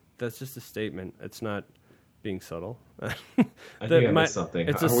feet. That's just a statement. It's not being subtle. I think I missed something.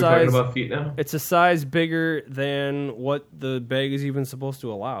 It's Are a we size, talking about feet now? It's a size bigger than what the bag is even supposed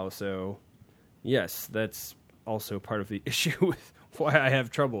to allow. So, yes, that's also part of the issue with why I have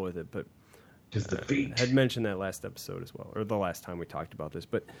trouble with it. But Just the feet. I had mentioned that last episode as well, or the last time we talked about this.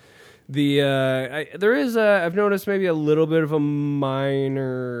 But there is I've noticed maybe a little bit of a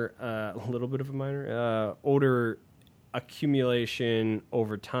minor odor accumulation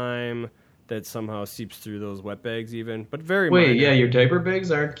over time that somehow seeps through those wet bags even, but very minor. Wait, yeah, your diaper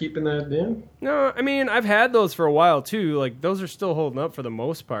bags aren't keeping that in? No, I mean, I've had those for a while too. Like, those are still holding up for the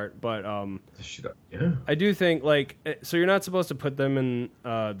most part, but Yeah. I do think, like, so you're not supposed to put them in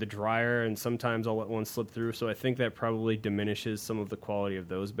the dryer, and sometimes I'll let one slip through, so I think that probably diminishes some of the quality of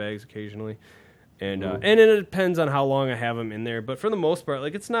those bags occasionally. And it depends on how long I have them in there, but for the most part,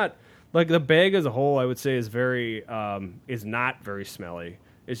 like, it's not, like, the bag as a whole, I would say, is not very smelly.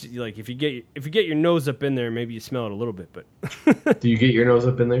 It's like if you get your nose up in there, maybe you smell it a little bit. But Do you get your nose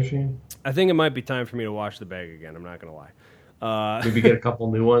up in there, Shane? I think it might be time for me to wash the bag again. I'm not gonna lie. Maybe get a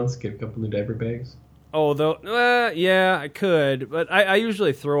couple new ones. Get a couple new diaper bags. Oh, though, yeah, I could, but I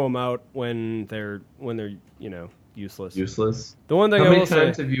usually throw them out when they're useless. Useless. The one thing How I many will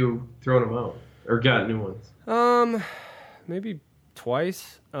times say, have you thrown them out or got new ones? maybe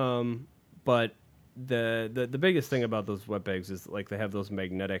twice. But the biggest thing about those wet bags is, like, they have those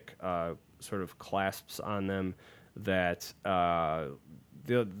magnetic sort of clasps on them that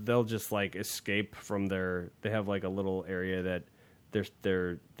they'll just, like, escape from they have, like, a little area that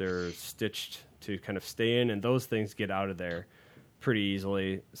they're stitched to kind of stay in, and those things get out of there pretty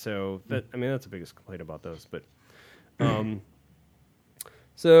easily. So that's the biggest complaint about those. But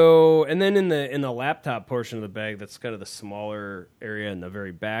so, and then in the laptop portion of the bag, that's kind of the smaller area in the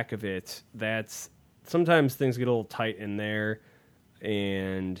very back of it. That's sometimes things get a little tight in there,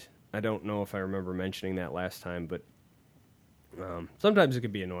 and I don't know if I remember mentioning that last time, but sometimes it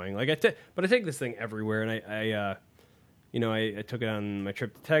could be annoying. Like but I take this thing everywhere, and I took it on my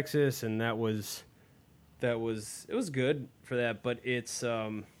trip to Texas, and it was good for that. But it's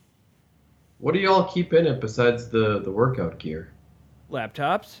What do y'all keep in it besides the workout gear?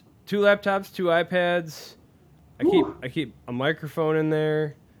 laptops, 2 iPads. I keep a microphone in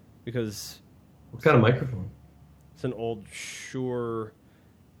there because What kind of microphone? it's an old Shure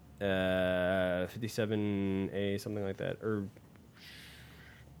 57A, something like that, or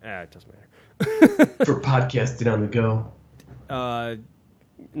it doesn't matter. For podcasting on the go.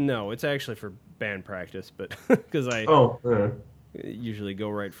 No, it's actually for band practice, but because I usually go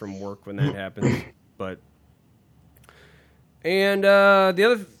right from work when that happens. But and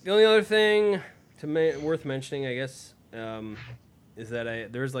the only other thing worth mentioning, I guess, is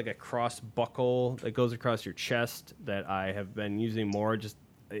that there's like a cross buckle that goes across your chest that I have been using more. Just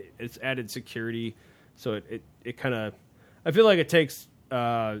it's added security, so it kind of, I feel like it takes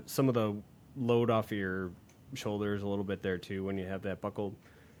some of the load off of your shoulders a little bit there too when you have that buckled.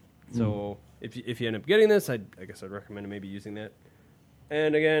 So if you end up getting this, I guess I'd recommend maybe using that.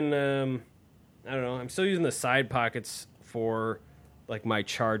 And again, I don't know, I'm still using the side pockets for like my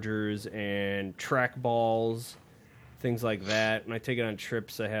chargers and track balls, things like that. When I take it on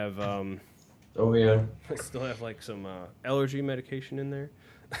trips, I have Oh yeah. I still have like some allergy medication in there,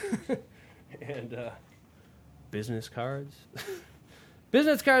 and business cards,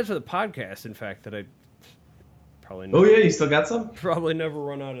 business cards for the podcast. In fact, that I probably Oh yeah, you still got some? probably never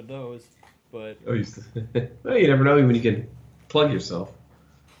run out of those. But Oh, you still... Well, you never know when you can plug yourself.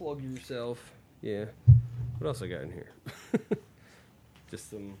 plug yourself. Yeah. What else I got in here? Just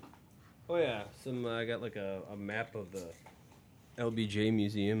some. Oh yeah, some. I got like a map of the LBJ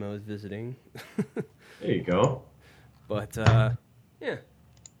museum I was visiting. There you go. But yeah,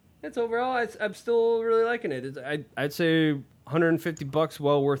 it's overall. I'm still really liking it. I'd say $150,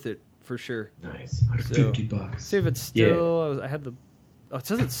 well worth it for sure. Nice. $150. See if it's still. I had the. Oh, it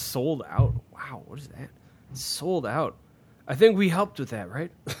says it's sold out. Wow, what is that? It's sold out. I think we helped with that,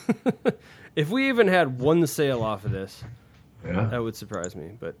 right? If we even had one sale off of this, Yeah. that would surprise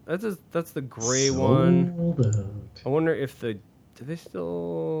me. But that's the gray one. Sold out. I wonder if do they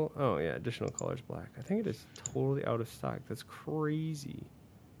still? Oh yeah, additional colors black. I think it is totally out of stock. That's crazy.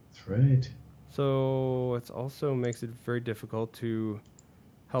 That's right. So it also makes it very difficult to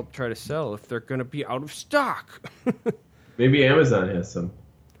help try to sell if they're going to be out of stock. Maybe Amazon has some.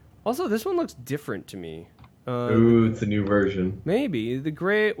 Also, this one looks different to me. Ooh, it's a new version. Maybe the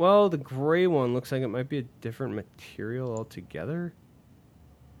gray. Well, the gray one looks like it might be a different material altogether.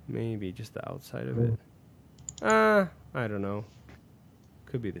 Maybe just the outside of it. I don't know.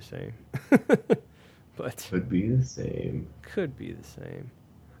 Could be the same. But Could be the same. could be the same.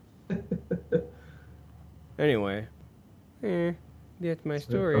 Anyway, that's my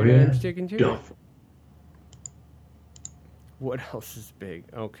story. Oh, and yeah? I'm sticking to it. Duff. What else is big?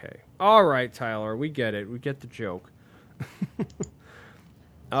 Okay. All right, Tyler. We get it. We get the joke.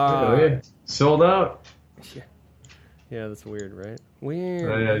 Oh, yeah. Sold out. Yeah, that's weird, right?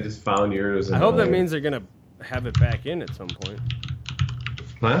 Weird. I just found yours. I hope that means they're going to have it back in at some point.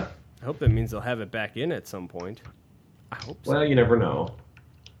 Huh? I hope that means they'll have it back in at some point. I hope so. Well, you never know.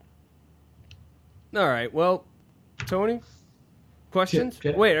 All right. Well, Tony, questions?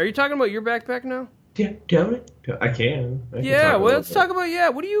 Yeah. Wait, are you talking about your backpack now? Yeah, tell me. I can. Yeah. talk Well, about let's that. talk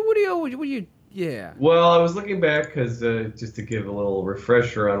about What do you? Yeah. Well, I was looking back because just to give a little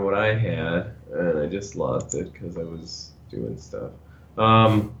refresher on what I had, and I just lost it because I was doing stuff.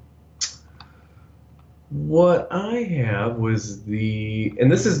 What I have was and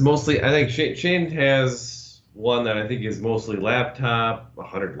this is mostly, I think Shane has one that I think is mostly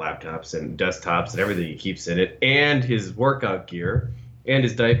 100 laptops and desktops and everything he keeps in it, and his workout gear, and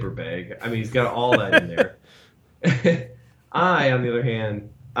his diaper bag. I mean, he's got all that in there. I, on the other hand,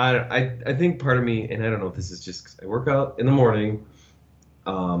 I think part of me, and I don't know if this is just 'cause I work out in the morning,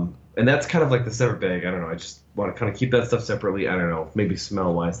 and that's kind of like the separate bag. I don't know. I just want to kind of keep that stuff separately. I don't know. Maybe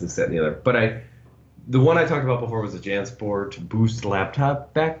smell-wise, this, that, and the other. But the one I talked about before was a JanSport Boost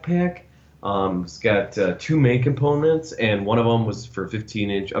laptop backpack. It's got two main components, and one of them was for up to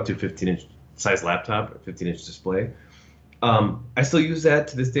 15-inch size laptop, 15-inch display. I still use that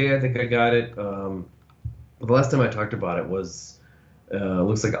to this day. I think I got it. The last time I talked about it was,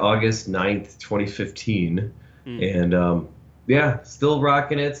 looks like August 9th, 2015. And yeah, still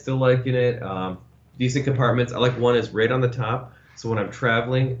rocking it, still liking it. Decent compartments. I like one is right on the top. So when I'm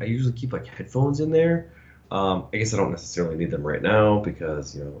traveling, I usually keep like headphones in there. I guess I don't necessarily need them right now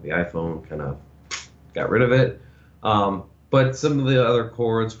because, the iPhone kind of got rid of it. But some of the other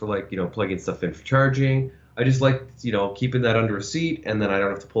cords for like, plugging stuff in for charging. I just like, keeping that under a seat, and then I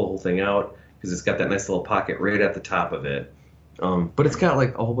don't have to pull the whole thing out because it's got that nice little pocket right at the top of it. But it's got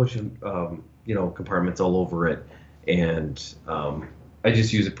like a whole bunch of, compartments all over it. And I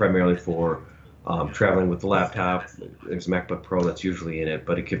just use it primarily for traveling with the laptop. There's a MacBook Pro that's usually in it,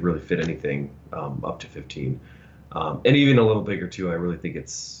 but it could really fit anything up to 15. And even a little bigger too. I really think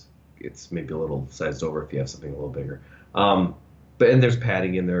it's maybe a little sized over if you have something a little bigger. And there's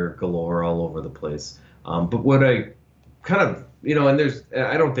padding in there galore all over the place. But what I kind of,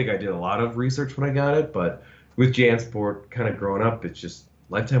 I don't think I did a lot of research when I got it, but with JanSport kind of growing up, it's just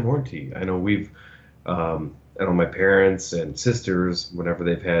lifetime warranty. I know my parents and sisters, whenever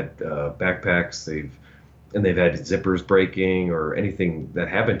they've had backpacks, they've had zippers breaking or anything that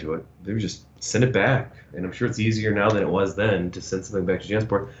happened to it, they would just send it back. And I'm sure it's easier now than it was then to send something back to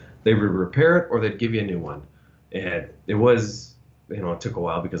JanSport. They would repair it or they'd give you a new one. And it was, it took a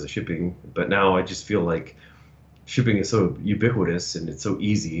while because of shipping, but now I just feel like shipping is so ubiquitous and it's so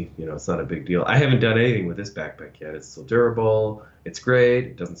easy, it's not a big deal. I haven't done anything with this backpack yet. It's still durable. It's great.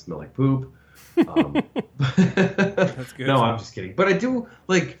 It doesn't smell like poop. That's good. No, I'm just kidding. But I do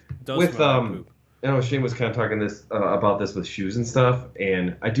like Does with smell like poop. I know Shane was kind of talking about this with shoes and stuff,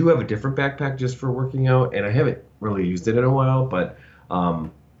 and I do have a different backpack just for working out, and I haven't really used it in a while. But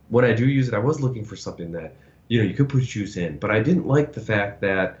when I do use it, I was looking for something that you could put shoes in, but I didn't like the fact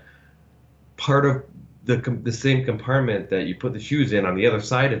that part of the same compartment that you put the shoes in on the other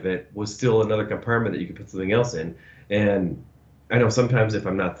side of it was still another compartment that you could put something else in. And I know sometimes if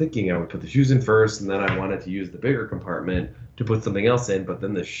I'm not thinking, I would put the shoes in first, and then I wanted to use the bigger compartment to put something else in, but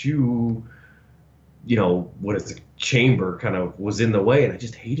then the shoe, what is the chamber kind of was in the way, and I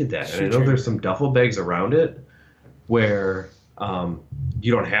just hated that. And I know there's some duffel bags around it where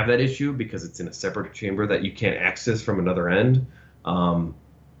you don't have that issue because it's in a separate chamber that you can't access from another end.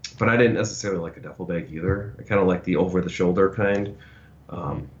 But I didn't necessarily like a duffel bag either. I kind of like the over-the-shoulder kind.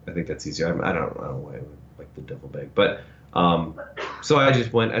 I think that's easier. I don't know why I would like the duffel bag, but so I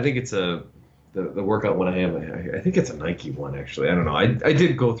just went. I think it's the workout one I have. I think it's a Nike one actually. I don't know. I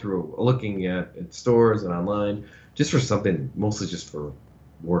did go through looking at stores and online just for something, mostly just for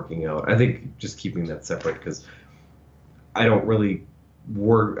working out. I think just keeping that separate because I don't really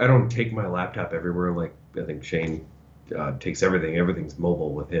work. I don't take my laptop everywhere like I think Shane takes everything. Everything's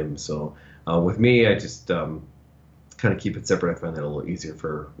mobile with him. So with me, I just kind of keep it separate. I find that a little easier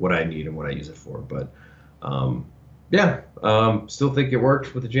for what I need and what I use it for. But still think it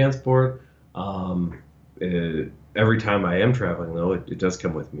works with the JanSport. Every time I am traveling, though, it does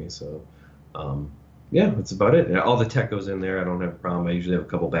come with me. So that's about it. All the tech goes in there. I don't have a problem. I usually have a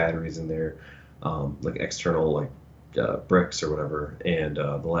couple batteries in there, like external, like bricks or whatever, and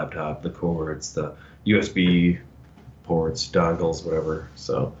the laptop, the cords, the USB ports, dongles, whatever.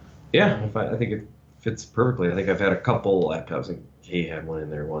 So I think it fits perfectly. I think I've had a couple laptops. Like Kay had one in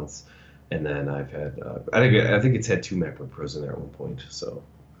there once, and then I've had I think it's had 2 MacBook Pros in there at one point. So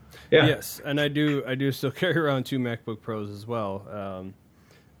yes, and I do still carry around 2 MacBook Pros as well.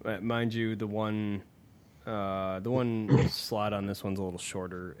 Mind you, the one slot on this one's a little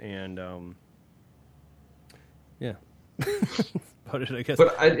shorter, and about it, I guess.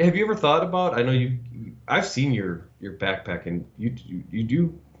 But have you ever thought about? I know I've seen your backpack, and you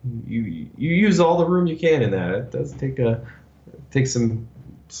use all the room you can in that. It does take some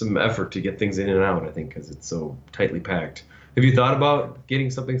effort to get things in and out. I think because it's so tightly packed. Have you thought about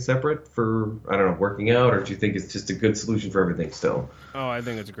getting something separate for working out, or do you think it's just a good solution for everything still? Oh, I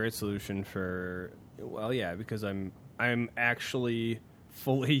think it's a great solution for because I'm actually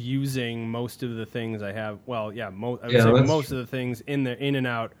fully using most of the things I have. Well, yeah, most of the things in and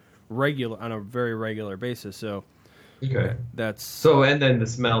out on a very regular basis. So okay, that's so. And then the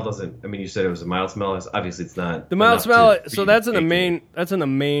smell doesn't. I mean, you said it was a mild smell. Obviously, it's not the mild smell. So that's in the main. That's in the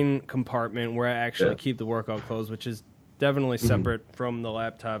main compartment where I actually keep the workout clothes, which is definitely separate from the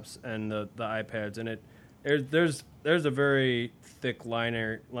laptops and the iPads. And there's a very thick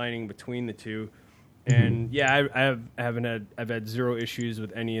lining between the two. And I've had zero issues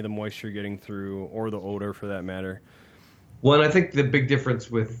with any of the moisture getting through or the odor for that matter. Well, and I think the big difference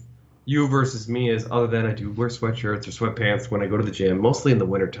with you versus me is, other than I do wear sweatshirts or sweatpants when I go to the gym, mostly in the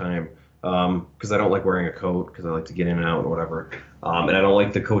wintertime, because I don't like wearing a coat because I like to get in and out and whatever. And I don't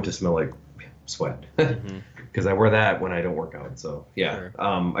like the coat to smell like sweat because I wear that when I don't work out. So Sure.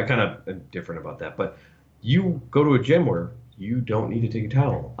 I kind of am different about that. But you go to a gym where you don't need to take a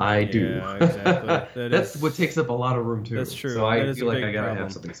towel. I do. Yeah, exactly. That's what takes up a lot of room too. That's true. So I feel like I gotta problem.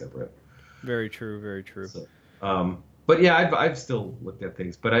 have something separate. Very true. Very true. So, but yeah, I've still looked at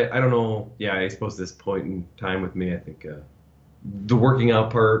things, but I don't know. Yeah, I suppose this point in time with me, I think the working out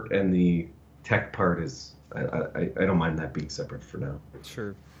part and the tech part is I don't mind that being separate for now.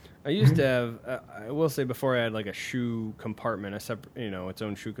 Sure. I used to have. I will say before I had like a shoe compartment, a separate, its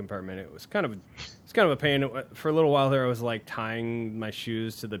own shoe compartment. It's kind of a pain. For a little while there, I was like tying my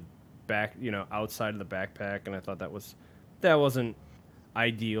shoes to the back, outside of the backpack, and I thought that wasn't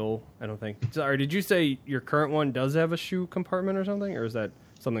ideal. I don't think. Sorry, did you say your current one does have a shoe compartment or something, or is that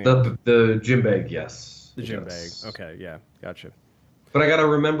something? The gym bag, yes. The gym bag. Okay, yeah, gotcha. But I gotta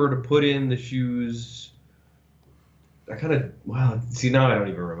remember to put in the shoes. Now I don't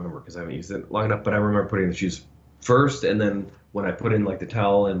even remember because I haven't used it long enough, but I remember putting the shoes first, and then when I put in like the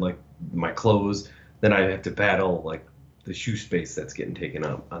towel and like my clothes, then I have to battle like the shoe space that's getting taken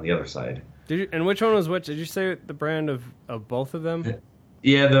up on the other side. And which one was which? Did you say the brand of both of them?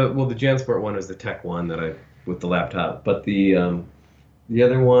 Yeah, the JanSport one is the tech one that with the laptop, but the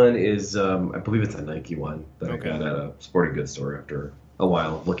other one is I believe it's a Nike one that I got at a sporting goods store after a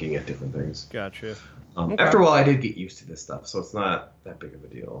while of looking at different things. Gotcha. After a while, I did get used to this stuff, so it's not that big of a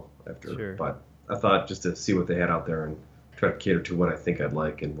deal after. Sure. But I thought just to see what they had out there and try to cater to what I think I'd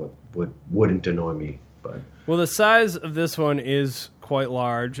like and what wouldn't annoy me But Well, the size of this one is quite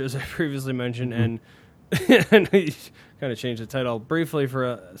large, as I previously mentioned, and we kind of changed the title briefly for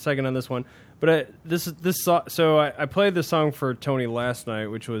a second on this one. But I played this song for Tony last night,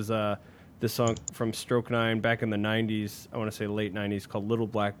 which was this song from Stroke 9 back in the 90s, I want to say late 90s, called Little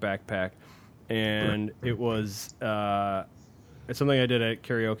Black Backpack. And it was it's something I did at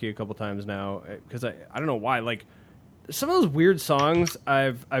karaoke a couple times now, because I don't know why. Like, some of those weird songs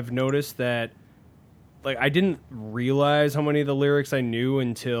I've noticed that, like, I didn't realize how many of the lyrics I knew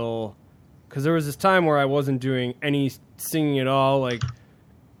until, because there was this time where I wasn't doing any singing at all, like,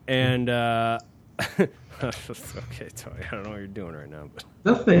 and okay, Tony, I don't know what you're doing right now, but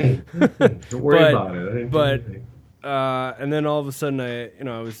nothing. Don't worry about it. I didn't do anything. And then all of a sudden I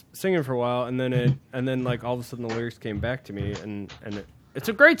was singing for a while, and then like all of a sudden the lyrics came back to me, and it's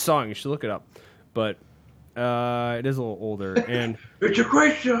a great song. You should look it up, but it is a little older, and it's a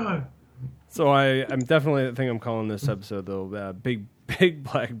great song. So I'm definitely, I think I'm calling this episode though Big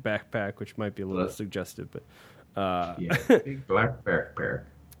Black Backpack, which might be a little suggestive, but yeah, Big Black Backpack.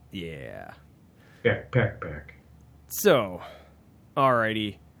 Yeah. Backpack. So,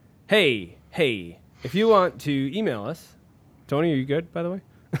 alrighty. Hey, if you want to email us, Tony, are you good, by the way?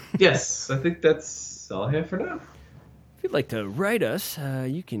 Yes, I think that's all I have for now. If you'd like to write us,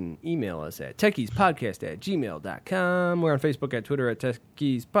 you can email us at techiespodcast@gmail.com. We're on Facebook and Twitter at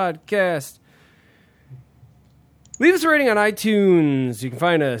techiespodcast. Leave us a rating on iTunes. You can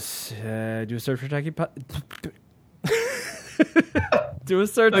find us. Do a search for Techie Do a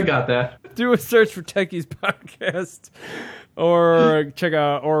search. I got that. Do a search for Techies Podcast, or check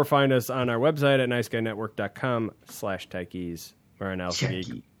out or find us on our website at niceguynetwork.com/techies. We're on Alpha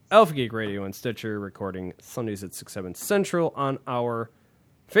Geek Radio and Stitcher, recording Sundays at 6/7 Central on our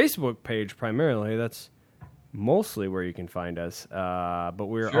Facebook page primarily. That's mostly where you can find us. But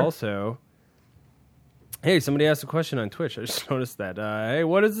we're also... Hey, somebody asked a question on Twitch. I just noticed that. Hey,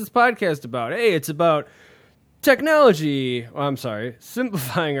 what is this podcast about? Hey, it's about technology. Oh, I'm sorry.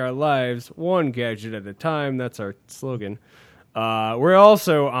 Simplifying our lives one gadget at a time. That's our slogan. We're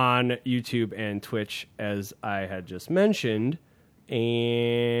also on YouTube and Twitch, as I had just mentioned.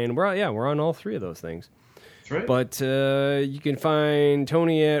 And we're on all three of those things. That's right. But you can find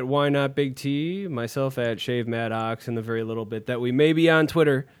Tony at Why Not Big T, myself at Shave Maddox, and the very little bit that we may be on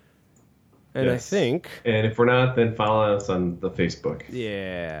Twitter. And yes. I think... And if we're not, then follow us on the Facebook.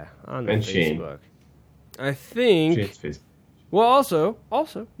 Yeah, on the and Facebook. Shane. I think... Shane's Facebook. Well, also,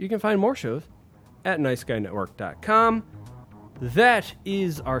 you can find more shows at niceguynetwork.com. That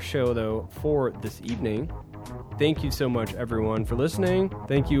is our show, though, for this evening. Thank you so much, everyone, for listening.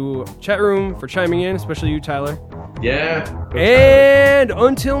 Thank you, chat room, for chiming in, especially you, Tyler. Yeah. And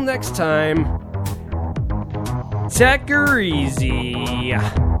until next time, take her easy.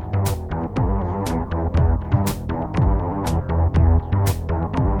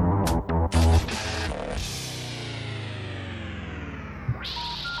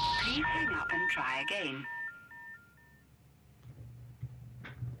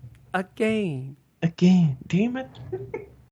 Again. Again, damn it.